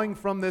 It's drawing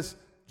from this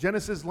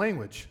Genesis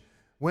language.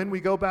 When we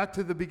go back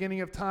to the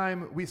beginning of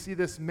time, we see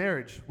this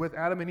marriage with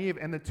Adam and Eve,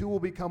 and the two will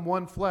become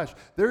one flesh.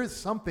 There is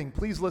something,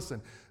 please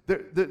listen,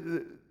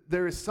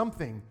 there is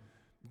something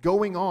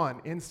going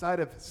on inside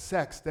of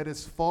sex that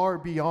is far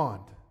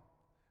beyond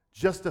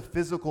just a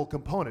physical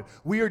component.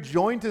 We are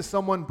joined to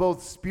someone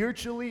both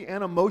spiritually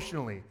and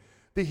emotionally.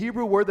 The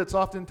Hebrew word that's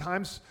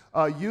oftentimes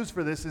used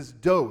for this is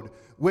dode,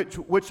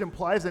 which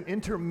implies an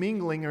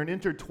intermingling or an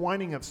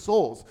intertwining of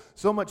souls.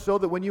 So much so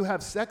that when you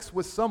have sex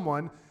with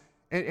someone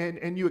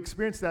and you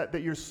experience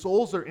that your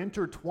souls are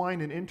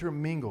intertwined and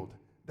intermingled.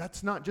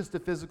 That's not just a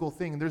physical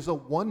thing. There's a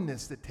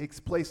oneness that takes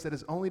place that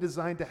is only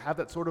designed to have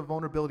that sort of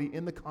vulnerability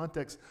in the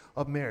context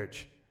of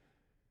marriage.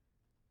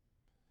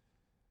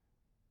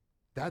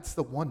 That's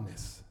the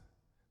oneness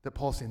that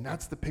Paul's saying.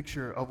 That's the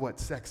picture of what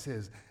sex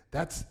is.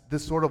 That's the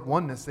sort of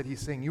oneness that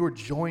he's saying. You are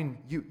joined,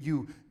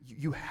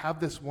 you have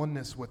this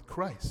oneness with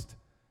Christ.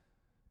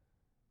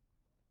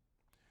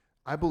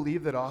 I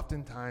believe that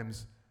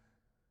oftentimes,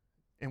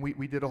 and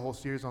we did a whole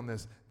series on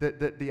this,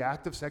 that the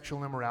act of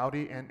sexual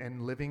immorality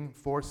and living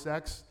for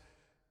sex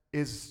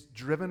is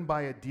driven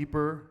by a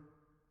deeper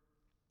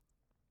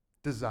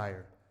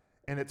desire.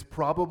 And it's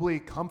probably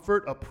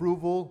comfort,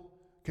 approval,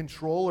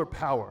 control, or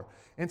power.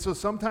 And so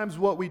sometimes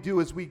what we do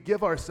is we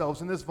give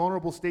ourselves in this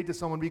vulnerable state to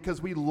someone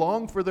because we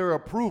long for their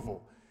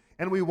approval.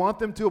 And we want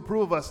them to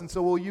approve of us. And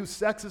so we'll use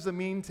sex as a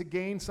mean to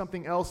gain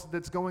something else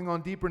that's going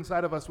on deeper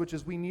inside of us, which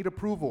is we need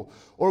approval.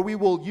 Or we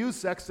will use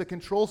sex to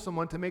control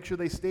someone to make sure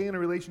they stay in a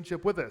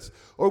relationship with us.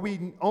 Or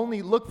we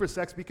only look for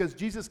sex because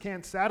Jesus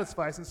can't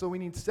satisfy us, and so we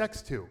need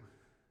sex too.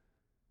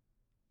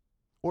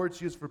 Or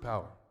it's used for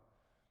power.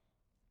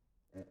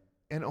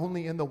 And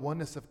only in the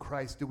oneness of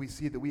Christ do we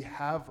see that we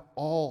have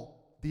all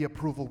the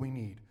approval we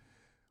need.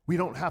 We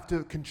don't have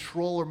to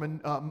control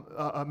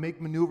or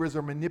make maneuvers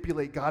or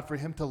manipulate God for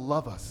him to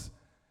love us.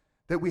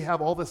 That we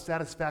have all the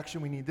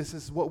satisfaction we need. This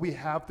is what we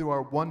have through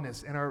our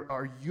oneness and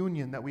our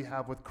union that we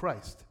have with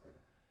Christ.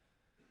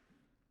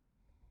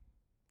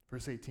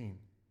 Verse 18.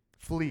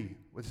 Flee,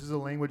 which is a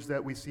language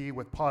that we see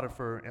with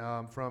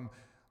Potiphar from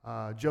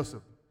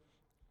Joseph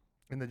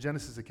in the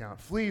Genesis account.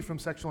 Flee from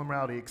sexual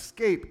immorality.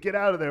 Escape. Get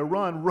out of there.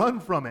 Run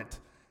from it.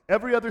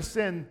 Every other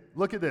sin,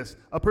 look at this,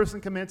 a person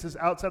commits is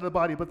outside of the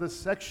body, but the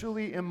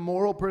sexually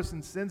immoral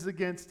person sins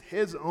against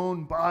his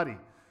own body.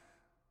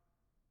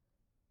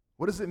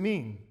 What does it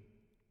mean?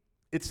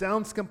 It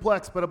sounds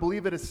complex, but I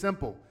believe it is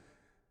simple.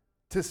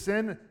 To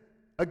sin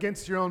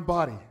against your own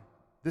body.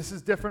 This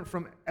is different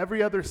from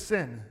every other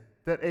sin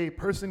that a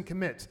person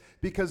commits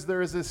because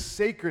there is a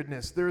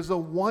sacredness, there is a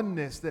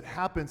oneness that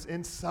happens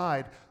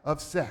inside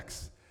of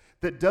sex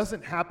that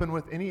doesn't happen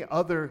with any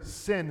other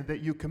sin that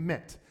you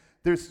commit.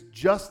 There's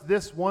just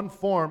this one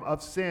form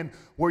of sin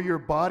where your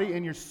body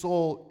and your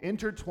soul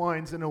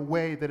intertwines in a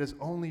way that is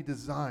only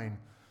designed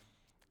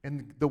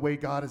in the way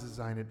God has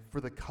designed it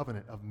for the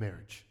covenant of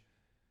marriage.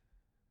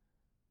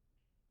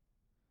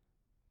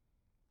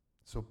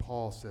 So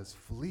Paul says,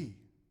 flee.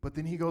 But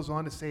then he goes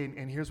on to say,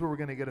 and here's where we're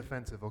going to get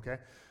offensive, okay?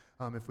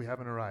 If we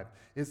haven't arrived,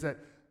 is that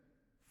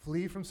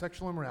flee from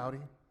sexual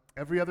immorality.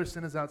 Every other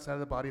sin is outside of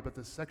the body, but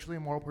the sexually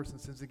immoral person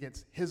sins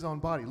against his own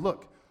body.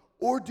 Look,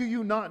 or do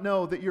you not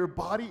know that your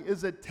body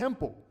is a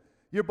temple?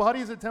 Your body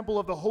is a temple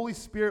of the Holy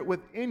Spirit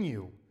within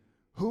you,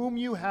 whom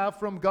you have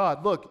from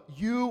God. Look,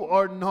 you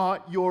are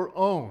not your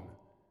own,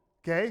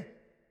 okay?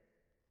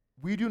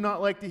 We do not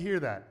like to hear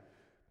that.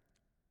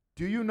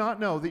 Do you not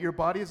know that your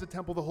body is a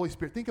temple of the Holy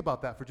Spirit? Think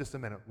about that for just a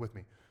minute with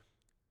me.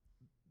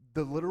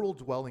 The literal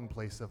dwelling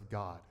place of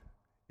God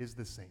is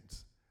the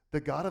saints. The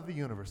God of the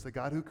universe, the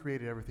God who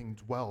created everything,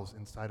 dwells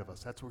inside of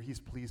us. That's where he's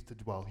pleased to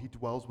dwell. He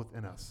dwells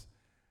within us.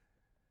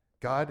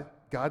 God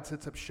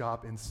sets up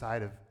shop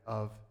inside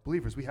of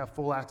believers. We have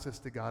full access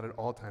to God at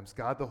all times.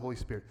 God, the Holy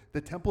Spirit.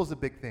 The temple is a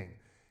big thing.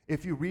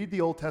 If you read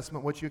the Old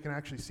Testament, what you can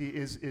actually see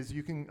is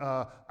you can,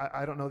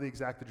 I don't know the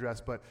exact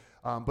address, but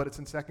it's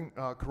in 2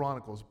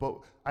 Chronicles. But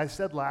I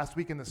said last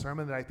week in the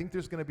sermon that I think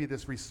there's going to be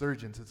this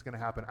resurgence that's going to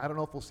happen. I don't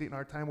know if we'll see it in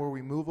our time where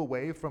we move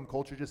away from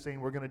culture just saying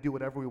we're going to do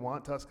whatever we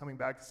want to us coming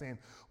back to saying,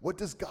 what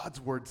does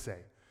God's word say?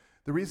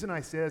 The reason I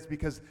say is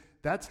because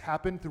that's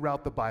happened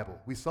throughout the Bible.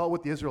 We saw it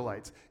with the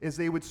Israelites, is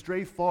they would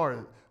stray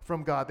far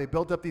from God. They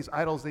built up these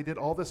idols. They did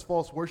all this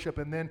false worship,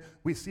 and then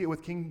we see it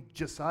with King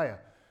Josiah.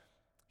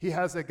 He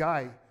has a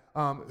guy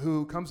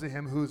who comes to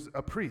him who's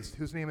a priest,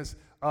 whose name is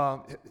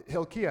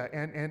Hilkiah,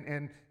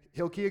 and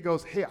Hilkiah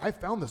goes, hey, I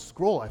found the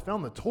scroll. I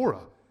found the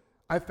Torah.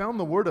 I found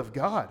the word of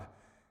God.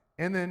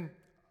 And then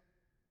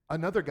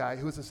another guy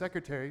who is a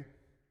secretary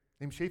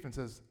named Shaphan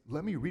says,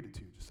 let me read it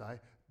to you, Josiah.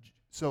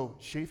 So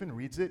Shaphan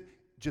reads it.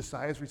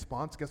 Josiah's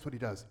response, guess what he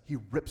does? He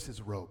rips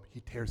his robe. He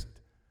tears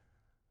it.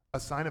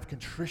 A sign of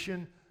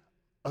contrition,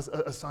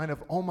 a sign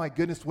of, oh my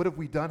goodness, what have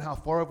we done? How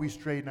far have we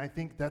strayed? And I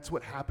think that's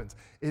what happens.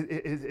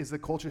 Is the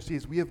culture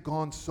sees we have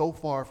gone so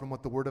far from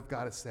what the Word of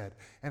God has said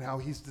and how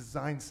he's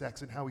designed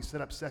sex and how he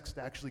set up sex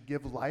to actually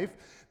give life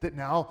that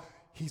now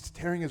he's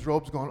tearing his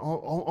robes going,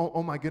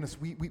 oh my goodness,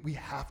 we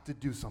have to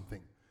do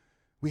something.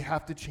 We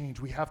have to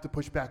change. We have to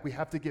push back. We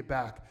have to get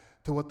back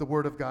to what the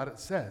Word of God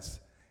says.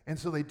 And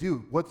so they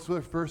do. What's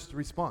their first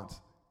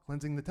response?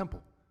 Cleansing the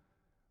temple.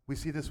 We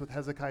see this with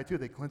Hezekiah too.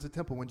 They cleanse the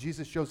temple. When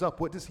Jesus shows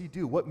up, what does he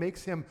do? What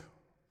makes him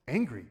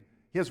angry?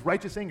 He has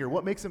righteous anger.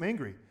 What makes him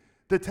angry?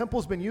 The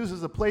temple's been used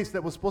as a place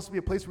that was supposed to be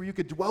a place where you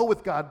could dwell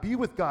with God, be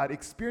with God,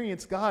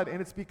 experience God, and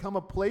it's become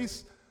a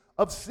place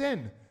of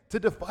sin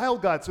to defile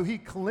God. So he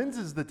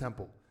cleanses the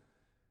temple.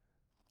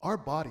 Our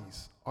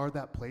bodies are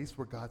that place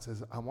where God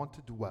says, I want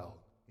to dwell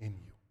in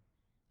you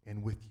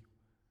and with you.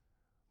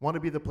 Want to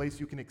be the place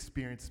you can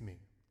experience me.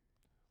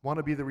 Want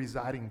to be the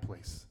residing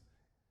place.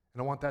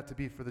 And I want that to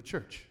be for the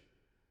church.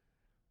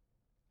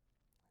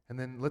 And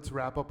then let's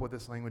wrap up with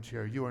this language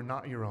here. You are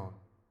not your own.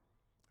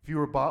 If you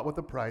were bought with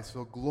a price,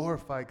 so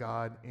glorify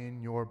God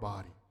in your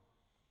body.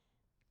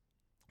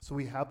 So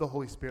we have the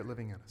Holy Spirit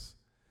living in us.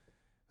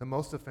 The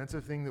most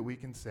offensive thing that we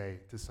can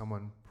say to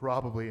someone,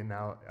 probably in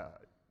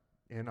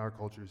our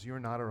culture, is you're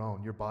not our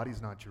own. Your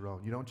body's not your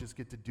own. You don't just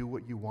get to do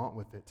what you want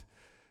with it.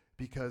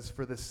 Because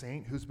for the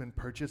saint who's been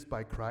purchased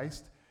by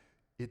Christ,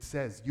 it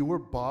says you were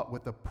bought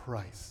with a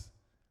price.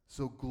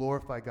 So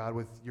glorify God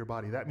with your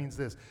body. That means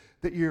this,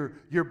 that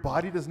your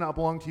body does not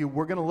belong to you.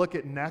 We're going to look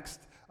at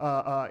next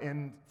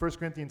in 1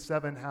 Corinthians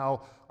 7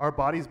 how our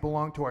bodies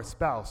belong to our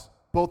spouse,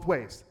 both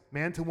ways,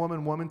 man to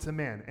woman, woman to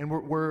man. And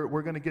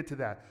we're going to get to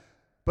that.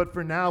 But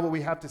for now, what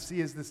we have to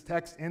see is this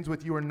text ends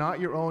with, you are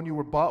not your own, you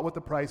were bought with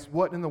a price.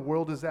 What in the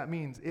world does that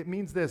mean? It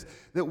means this,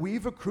 that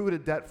we've accrued a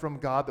debt from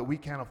God that we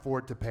can't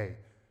afford to pay.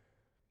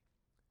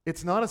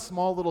 It's not a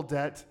small little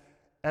debt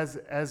as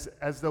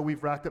though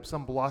we've racked up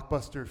some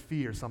blockbuster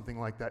fee or something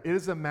like that. It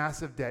is a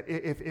massive debt.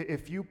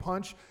 If you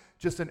punch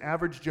just an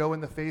average Joe in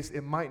the face,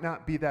 it might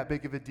not be that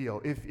big of a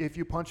deal. If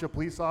you punch a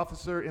police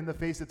officer in the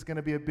face, it's going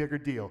to be a bigger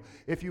deal.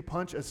 If you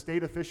punch a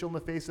state official in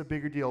the face, a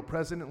bigger deal.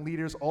 President,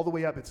 leaders, all the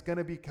way up, it's going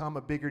to become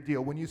a bigger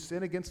deal. When you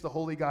sin against the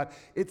holy God,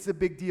 it's a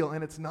big deal,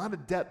 and it's not a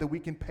debt that we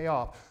can pay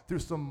off through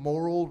some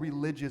moral,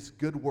 religious,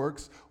 good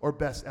works or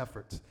best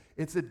efforts.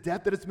 It's a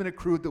debt that has been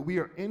accrued that we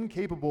are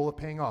incapable of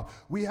paying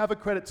off. We have a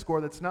credit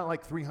score that's not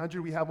like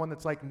 300. We have one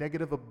that's like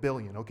negative 1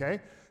 billion,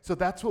 okay? So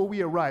that's where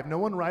we arrive. No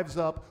one arrives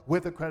up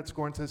with a credit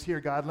score and says, here,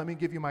 God, let me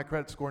give you my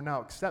credit score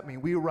now. Accept me.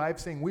 We arrive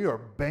saying we are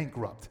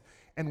bankrupt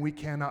and we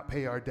cannot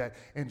pay our debt.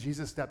 And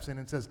Jesus steps in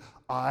and says,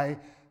 I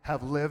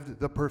have lived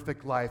the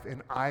perfect life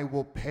and I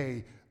will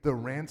pay the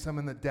ransom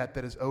and the debt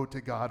that is owed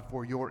to God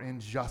for your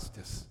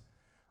injustice.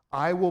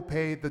 I will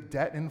pay the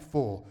debt in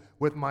full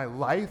with my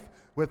life,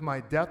 with my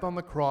death on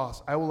the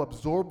cross. I will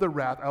absorb the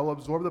wrath, I will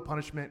absorb the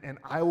punishment, and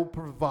I will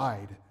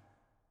provide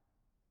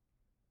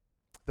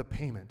the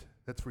payment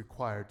that's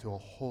required to a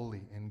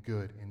holy and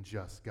good and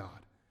just God.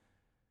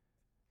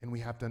 And we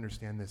have to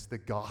understand this. The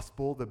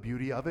gospel, the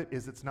beauty of it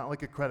is it's not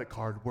like a credit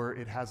card where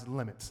it has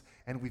limits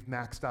and we've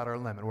maxed out our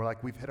limit. We're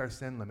like, we've hit our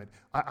sin limit.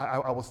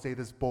 I will say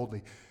this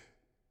boldly.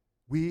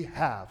 We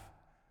have,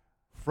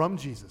 from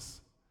Jesus,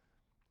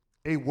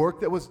 a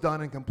work that was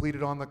done and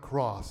completed on the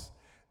cross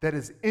that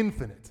is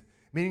infinite,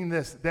 meaning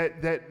this,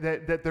 that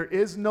there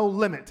is no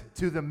limit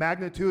to the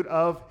magnitude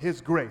of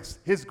his grace.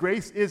 His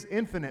grace is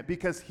infinite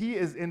because he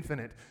is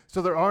infinite.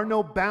 So there are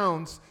no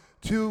bounds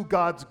to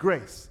God's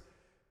grace.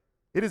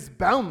 It is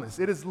boundless.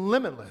 It is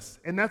limitless.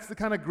 And that's the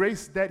kind of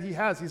grace that he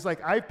has. He's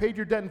like, I've paid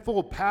your debt in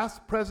full,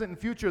 past, present, and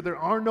future. There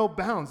are no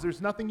bounds. There's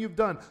nothing you've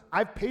done.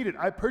 I've paid it.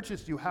 I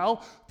purchased you.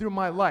 How? Through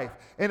my life.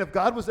 And if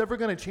God was ever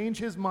going to change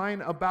his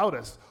mind about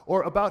us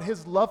or about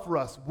his love for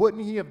us,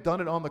 wouldn't he have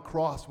done it on the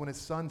cross when his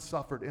son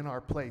suffered in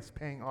our place,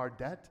 paying our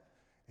debt?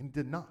 And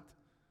did not.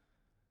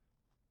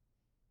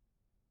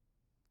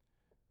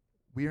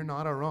 We are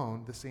not our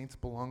own. The saints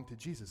belong to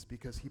Jesus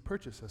because he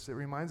purchased us. It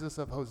reminds us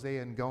of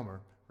Hosea and Gomer,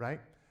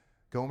 right?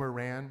 Gomer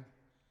ran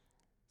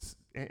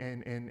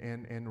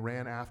and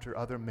ran after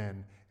other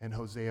men, and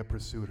Hosea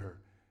pursued her.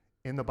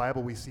 In the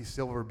Bible, we see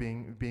silver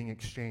being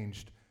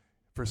exchanged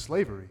for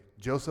slavery.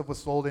 Joseph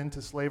was sold into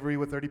slavery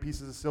with 30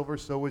 pieces of silver,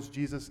 so was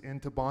Jesus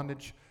into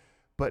bondage.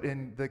 But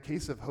in the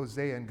case of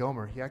Hosea and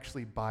Gomer, he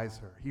actually buys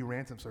her. He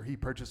ransoms her. He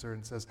purchases her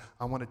and says,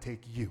 I want to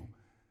take you,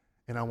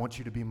 and I want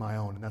you to be my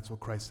own. And that's what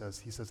Christ says.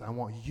 He says, I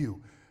want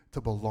you to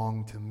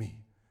belong to me.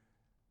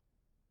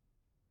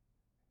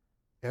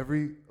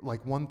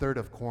 Like 1/3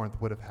 of Corinth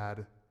would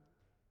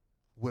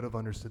have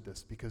understood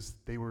this because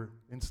they were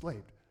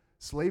enslaved.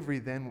 Slavery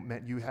then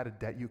meant you had a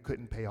debt you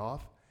couldn't pay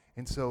off.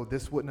 And so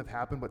this wouldn't have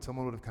happened, but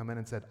someone would have come in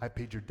and said, I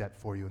paid your debt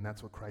for you. And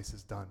that's what Christ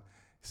has done.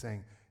 He's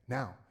saying,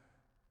 now,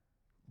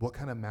 what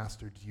kind of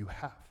master do you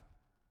have?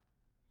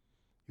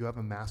 You have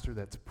a master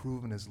that's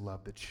proven his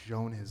love, that's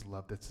shown his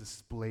love, that's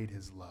displayed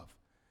his love.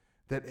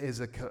 That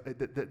is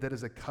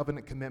a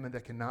covenant commitment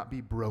that cannot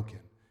be broken.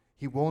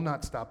 He will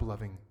not stop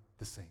loving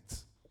the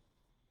saints.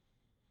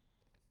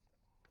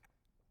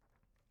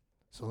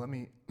 So let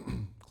me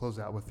close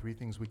out with 3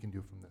 things we can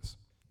do from this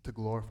to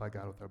glorify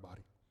God with our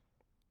body.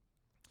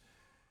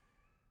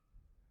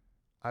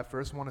 I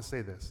first want to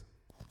say this.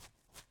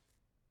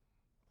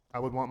 I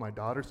would want my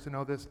daughters to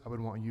know this. I would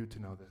want you to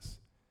know this.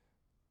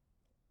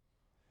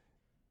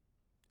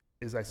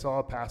 I saw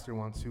a pastor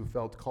once who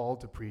felt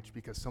called to preach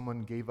because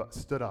someone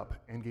stood up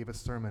and gave a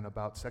sermon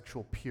about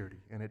sexual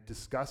purity, and it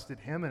disgusted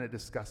him and it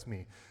disgusted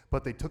me.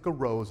 But they took a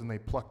rose and they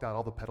plucked out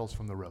all the petals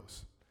from the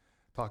rose,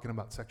 talking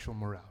about sexual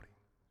morality.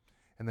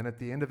 And then at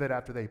the end of it,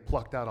 after they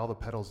plucked out all the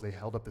petals, they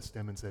held up the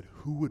stem and said,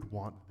 who would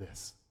want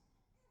this?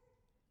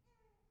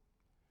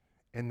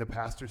 And the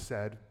pastor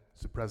said,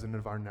 as the president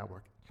of our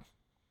network,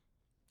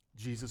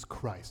 Jesus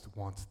Christ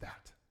wants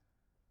that.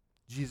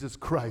 Jesus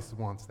Christ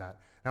wants that.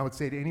 And I would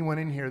say to anyone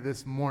in here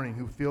this morning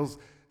who feels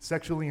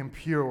sexually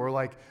impure or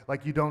like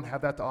you don't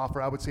have that to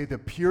offer, I would say the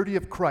purity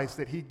of Christ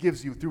that he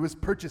gives you through his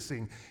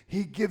purchasing,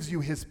 he gives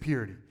you his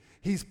purity.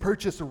 He's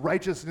purchased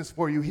righteousness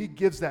for you. He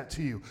gives that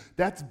to you.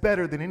 That's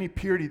better than any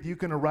purity that you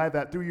can arrive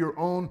at through your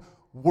own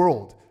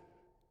world,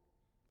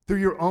 through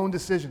your own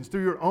decisions,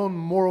 through your own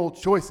moral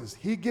choices.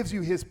 He gives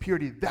you his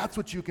purity. That's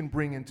what you can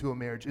bring into a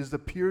marriage, is the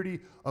purity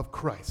of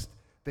Christ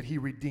that he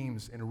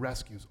redeems and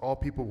rescues all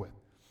people with.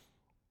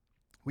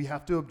 We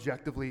have to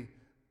objectively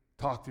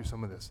talk through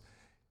some of this.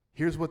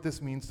 Here's what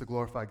this means to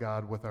glorify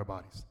God with our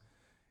bodies.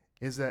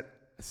 Is that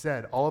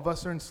said, all of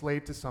us are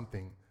enslaved to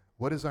something.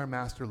 What does our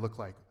master look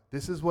like?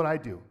 This is what I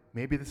do.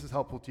 Maybe this is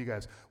helpful to you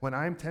guys. When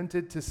I'm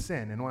tempted to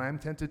sin and when I'm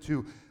tempted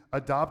to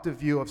adopt a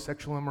view of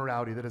sexual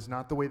immorality that is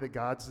not the way that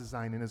God's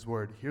designed in his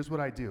word, here's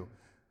what I do.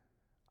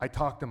 I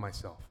talk to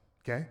myself,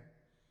 okay?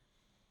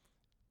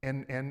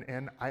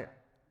 And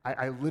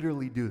I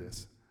literally do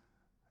this.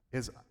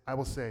 Is I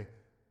will say,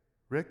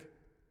 Rick,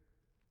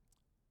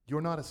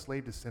 you're not a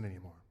slave to sin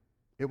anymore.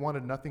 It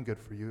wanted nothing good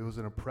for you. It was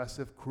an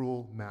oppressive,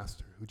 cruel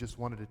master who just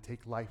wanted to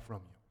take life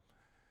from you.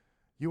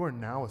 You are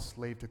now a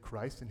slave to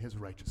Christ and his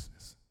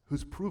righteousness,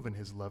 who's proven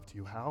his love to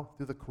you. How?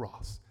 Through the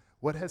cross.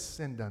 What has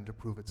sin done to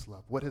prove its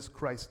love? What has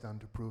Christ done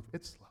to prove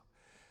its love?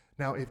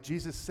 Now, if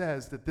Jesus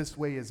says that this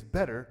way is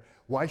better,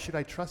 why should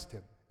I trust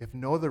him? If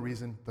no other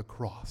reason, the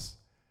cross.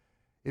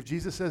 If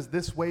Jesus says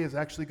this way is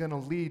actually going to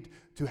lead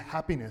to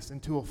happiness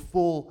and to a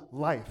full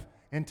life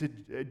and to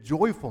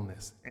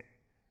joyfulness,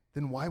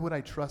 then why would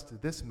I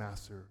trust this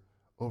master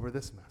over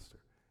this master?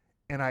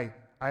 And I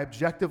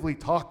objectively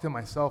talk to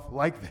myself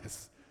like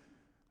this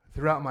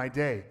throughout my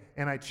day,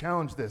 and I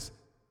challenge this.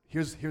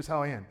 Here's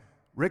how I am.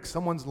 Rick,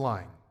 someone's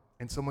lying,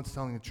 and someone's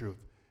telling the truth.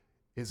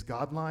 Is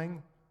God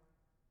lying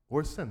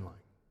or sin lying?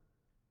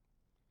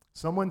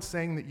 Someone's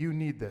saying that you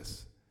need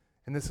this,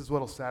 and this is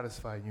what will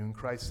satisfy you, and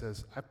Christ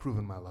says, I've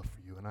proven my love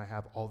for you, and I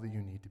have all that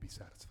you need to be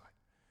satisfied.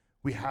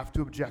 We have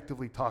to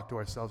objectively talk to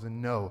ourselves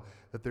and know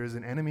that there is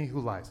an enemy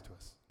who lies to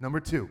us. Number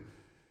 2,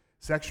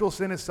 sexual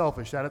sin is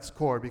selfish at its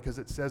core because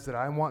it says that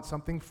I want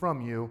something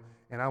from you,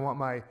 and I want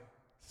my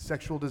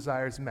sexual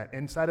desires met.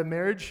 Inside of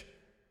marriage,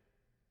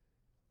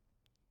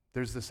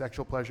 there's the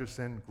sexual pleasure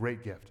sin,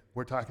 great gift.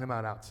 We're talking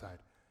about outside.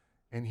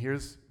 And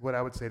here's what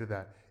I would say to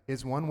that.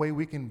 Is one way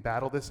we can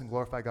battle this and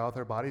glorify God with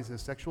our bodies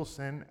is sexual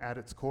sin at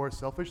its core is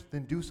selfish,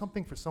 then do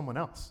something for someone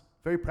else,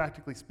 very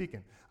practically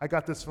speaking. I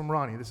got this from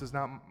Ronnie. This is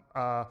not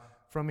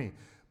from me.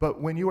 But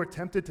when you are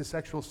tempted to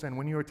sexual sin,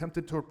 when you are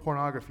tempted to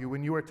pornography,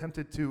 when you are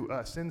tempted to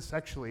sin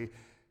sexually,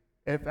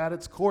 if at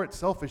its core it's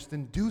selfish,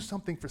 then do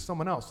something for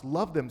someone else.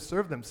 Love them,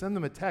 serve them, send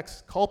them a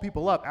text, call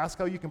people up, ask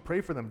how you can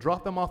pray for them,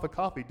 drop them off a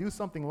coffee, do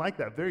something like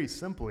that very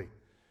simply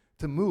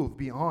to move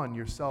beyond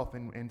yourself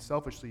and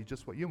selfishly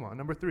just what you want.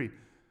 Number 3,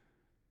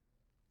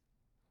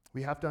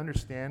 we have to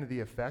understand the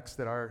effects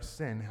that our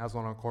sin has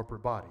on our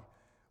corporate body.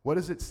 What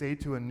does it say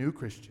to a new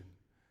Christian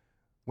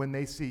when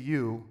they see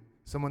you,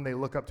 someone they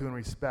look up to and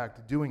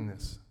respect, doing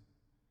this?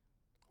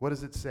 What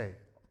does it say?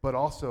 But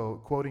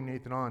also, quoting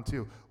Nathan on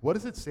too, what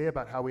does it say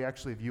about how we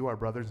actually view our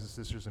brothers and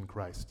sisters in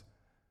Christ?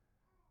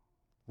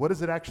 What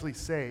does it actually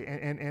say?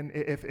 And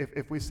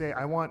if we say,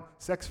 I want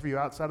sex for you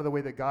outside of the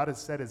way that God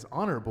has said is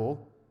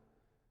honorable,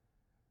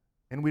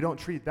 and we don't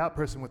treat that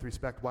person with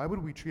respect, why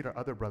would we treat our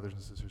other brothers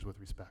and sisters with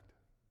respect?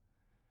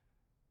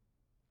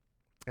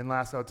 And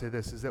last, I would say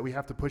this, is that we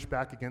have to push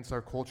back against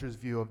our culture's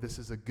view of this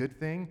is a good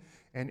thing,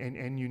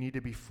 and you need to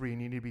be free. You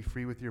need to be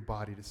free with your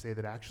body to say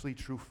that actually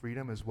true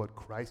freedom is what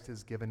Christ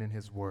has given in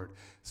his word.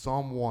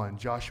 Psalm 1,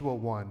 Joshua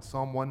 1,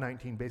 Psalm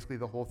 119, basically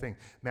the whole thing.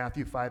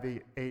 Matthew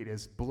 5:8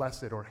 is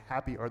blessed or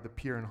happy are the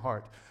pure in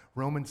heart.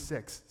 Romans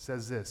 6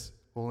 says this.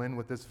 We'll end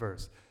with this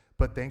verse.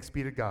 But thanks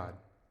be to God.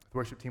 The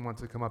worship team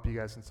wants to come up. You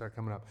guys can start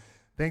coming up.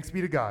 Thanks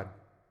be to God.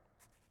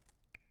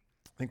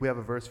 I think we have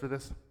a verse for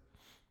this.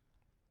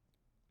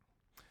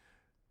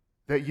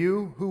 That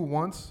you who were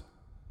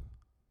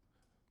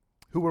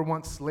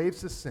once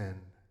slaves to sin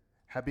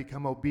have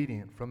become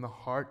obedient from the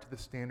heart to the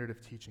standard of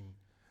teaching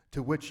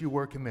to which you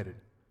were committed.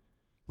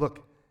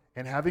 Look,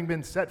 and having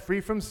been set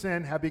free from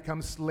sin, have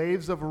become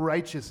slaves of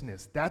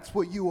righteousness. That's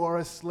what you are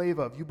a slave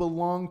of. You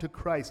belong to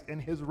Christ and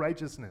his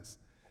righteousness.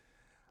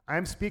 I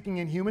am speaking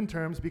in human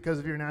terms because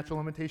of your natural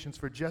limitations,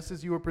 for just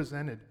as you were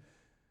presented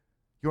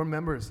your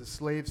members as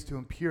slaves to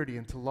impurity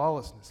and to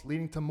lawlessness,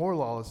 leading to more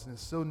lawlessness,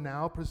 so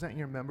now present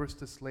your members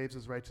to slaves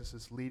as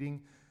righteousness,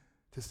 leading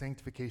to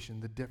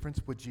sanctification. The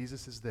difference with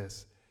Jesus is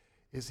this,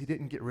 is he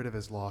didn't get rid of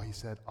his law. He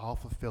said, I'll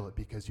fulfill it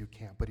because you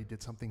can't. But he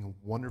did something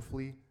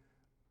wonderfully,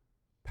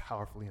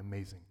 powerfully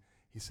amazing.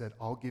 He said,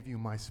 I'll give you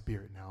my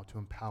spirit now to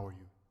empower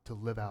you to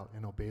live out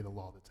and obey the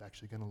law that's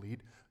actually going to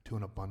lead to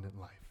an abundant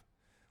life.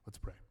 Let's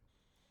pray.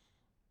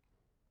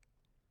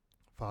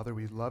 Father,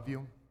 we love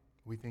you.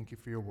 We thank you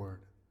for your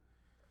word.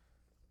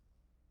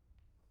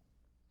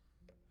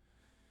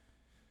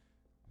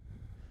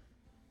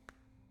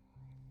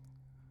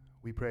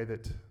 We pray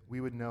that we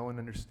would know and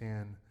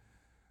understand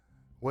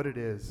what it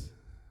is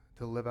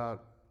to live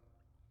out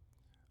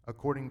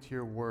according to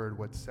your word,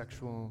 what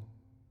sexual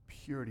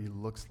purity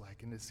looks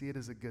like, and to see it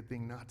as a good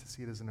thing, not to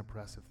see it as an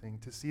oppressive thing,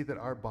 to see that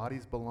our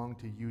bodies belong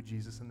to you,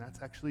 Jesus, and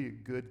that's actually a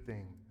good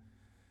thing.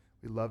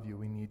 We love you.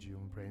 We need you.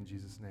 And pray in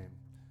Jesus' name.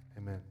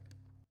 Amen.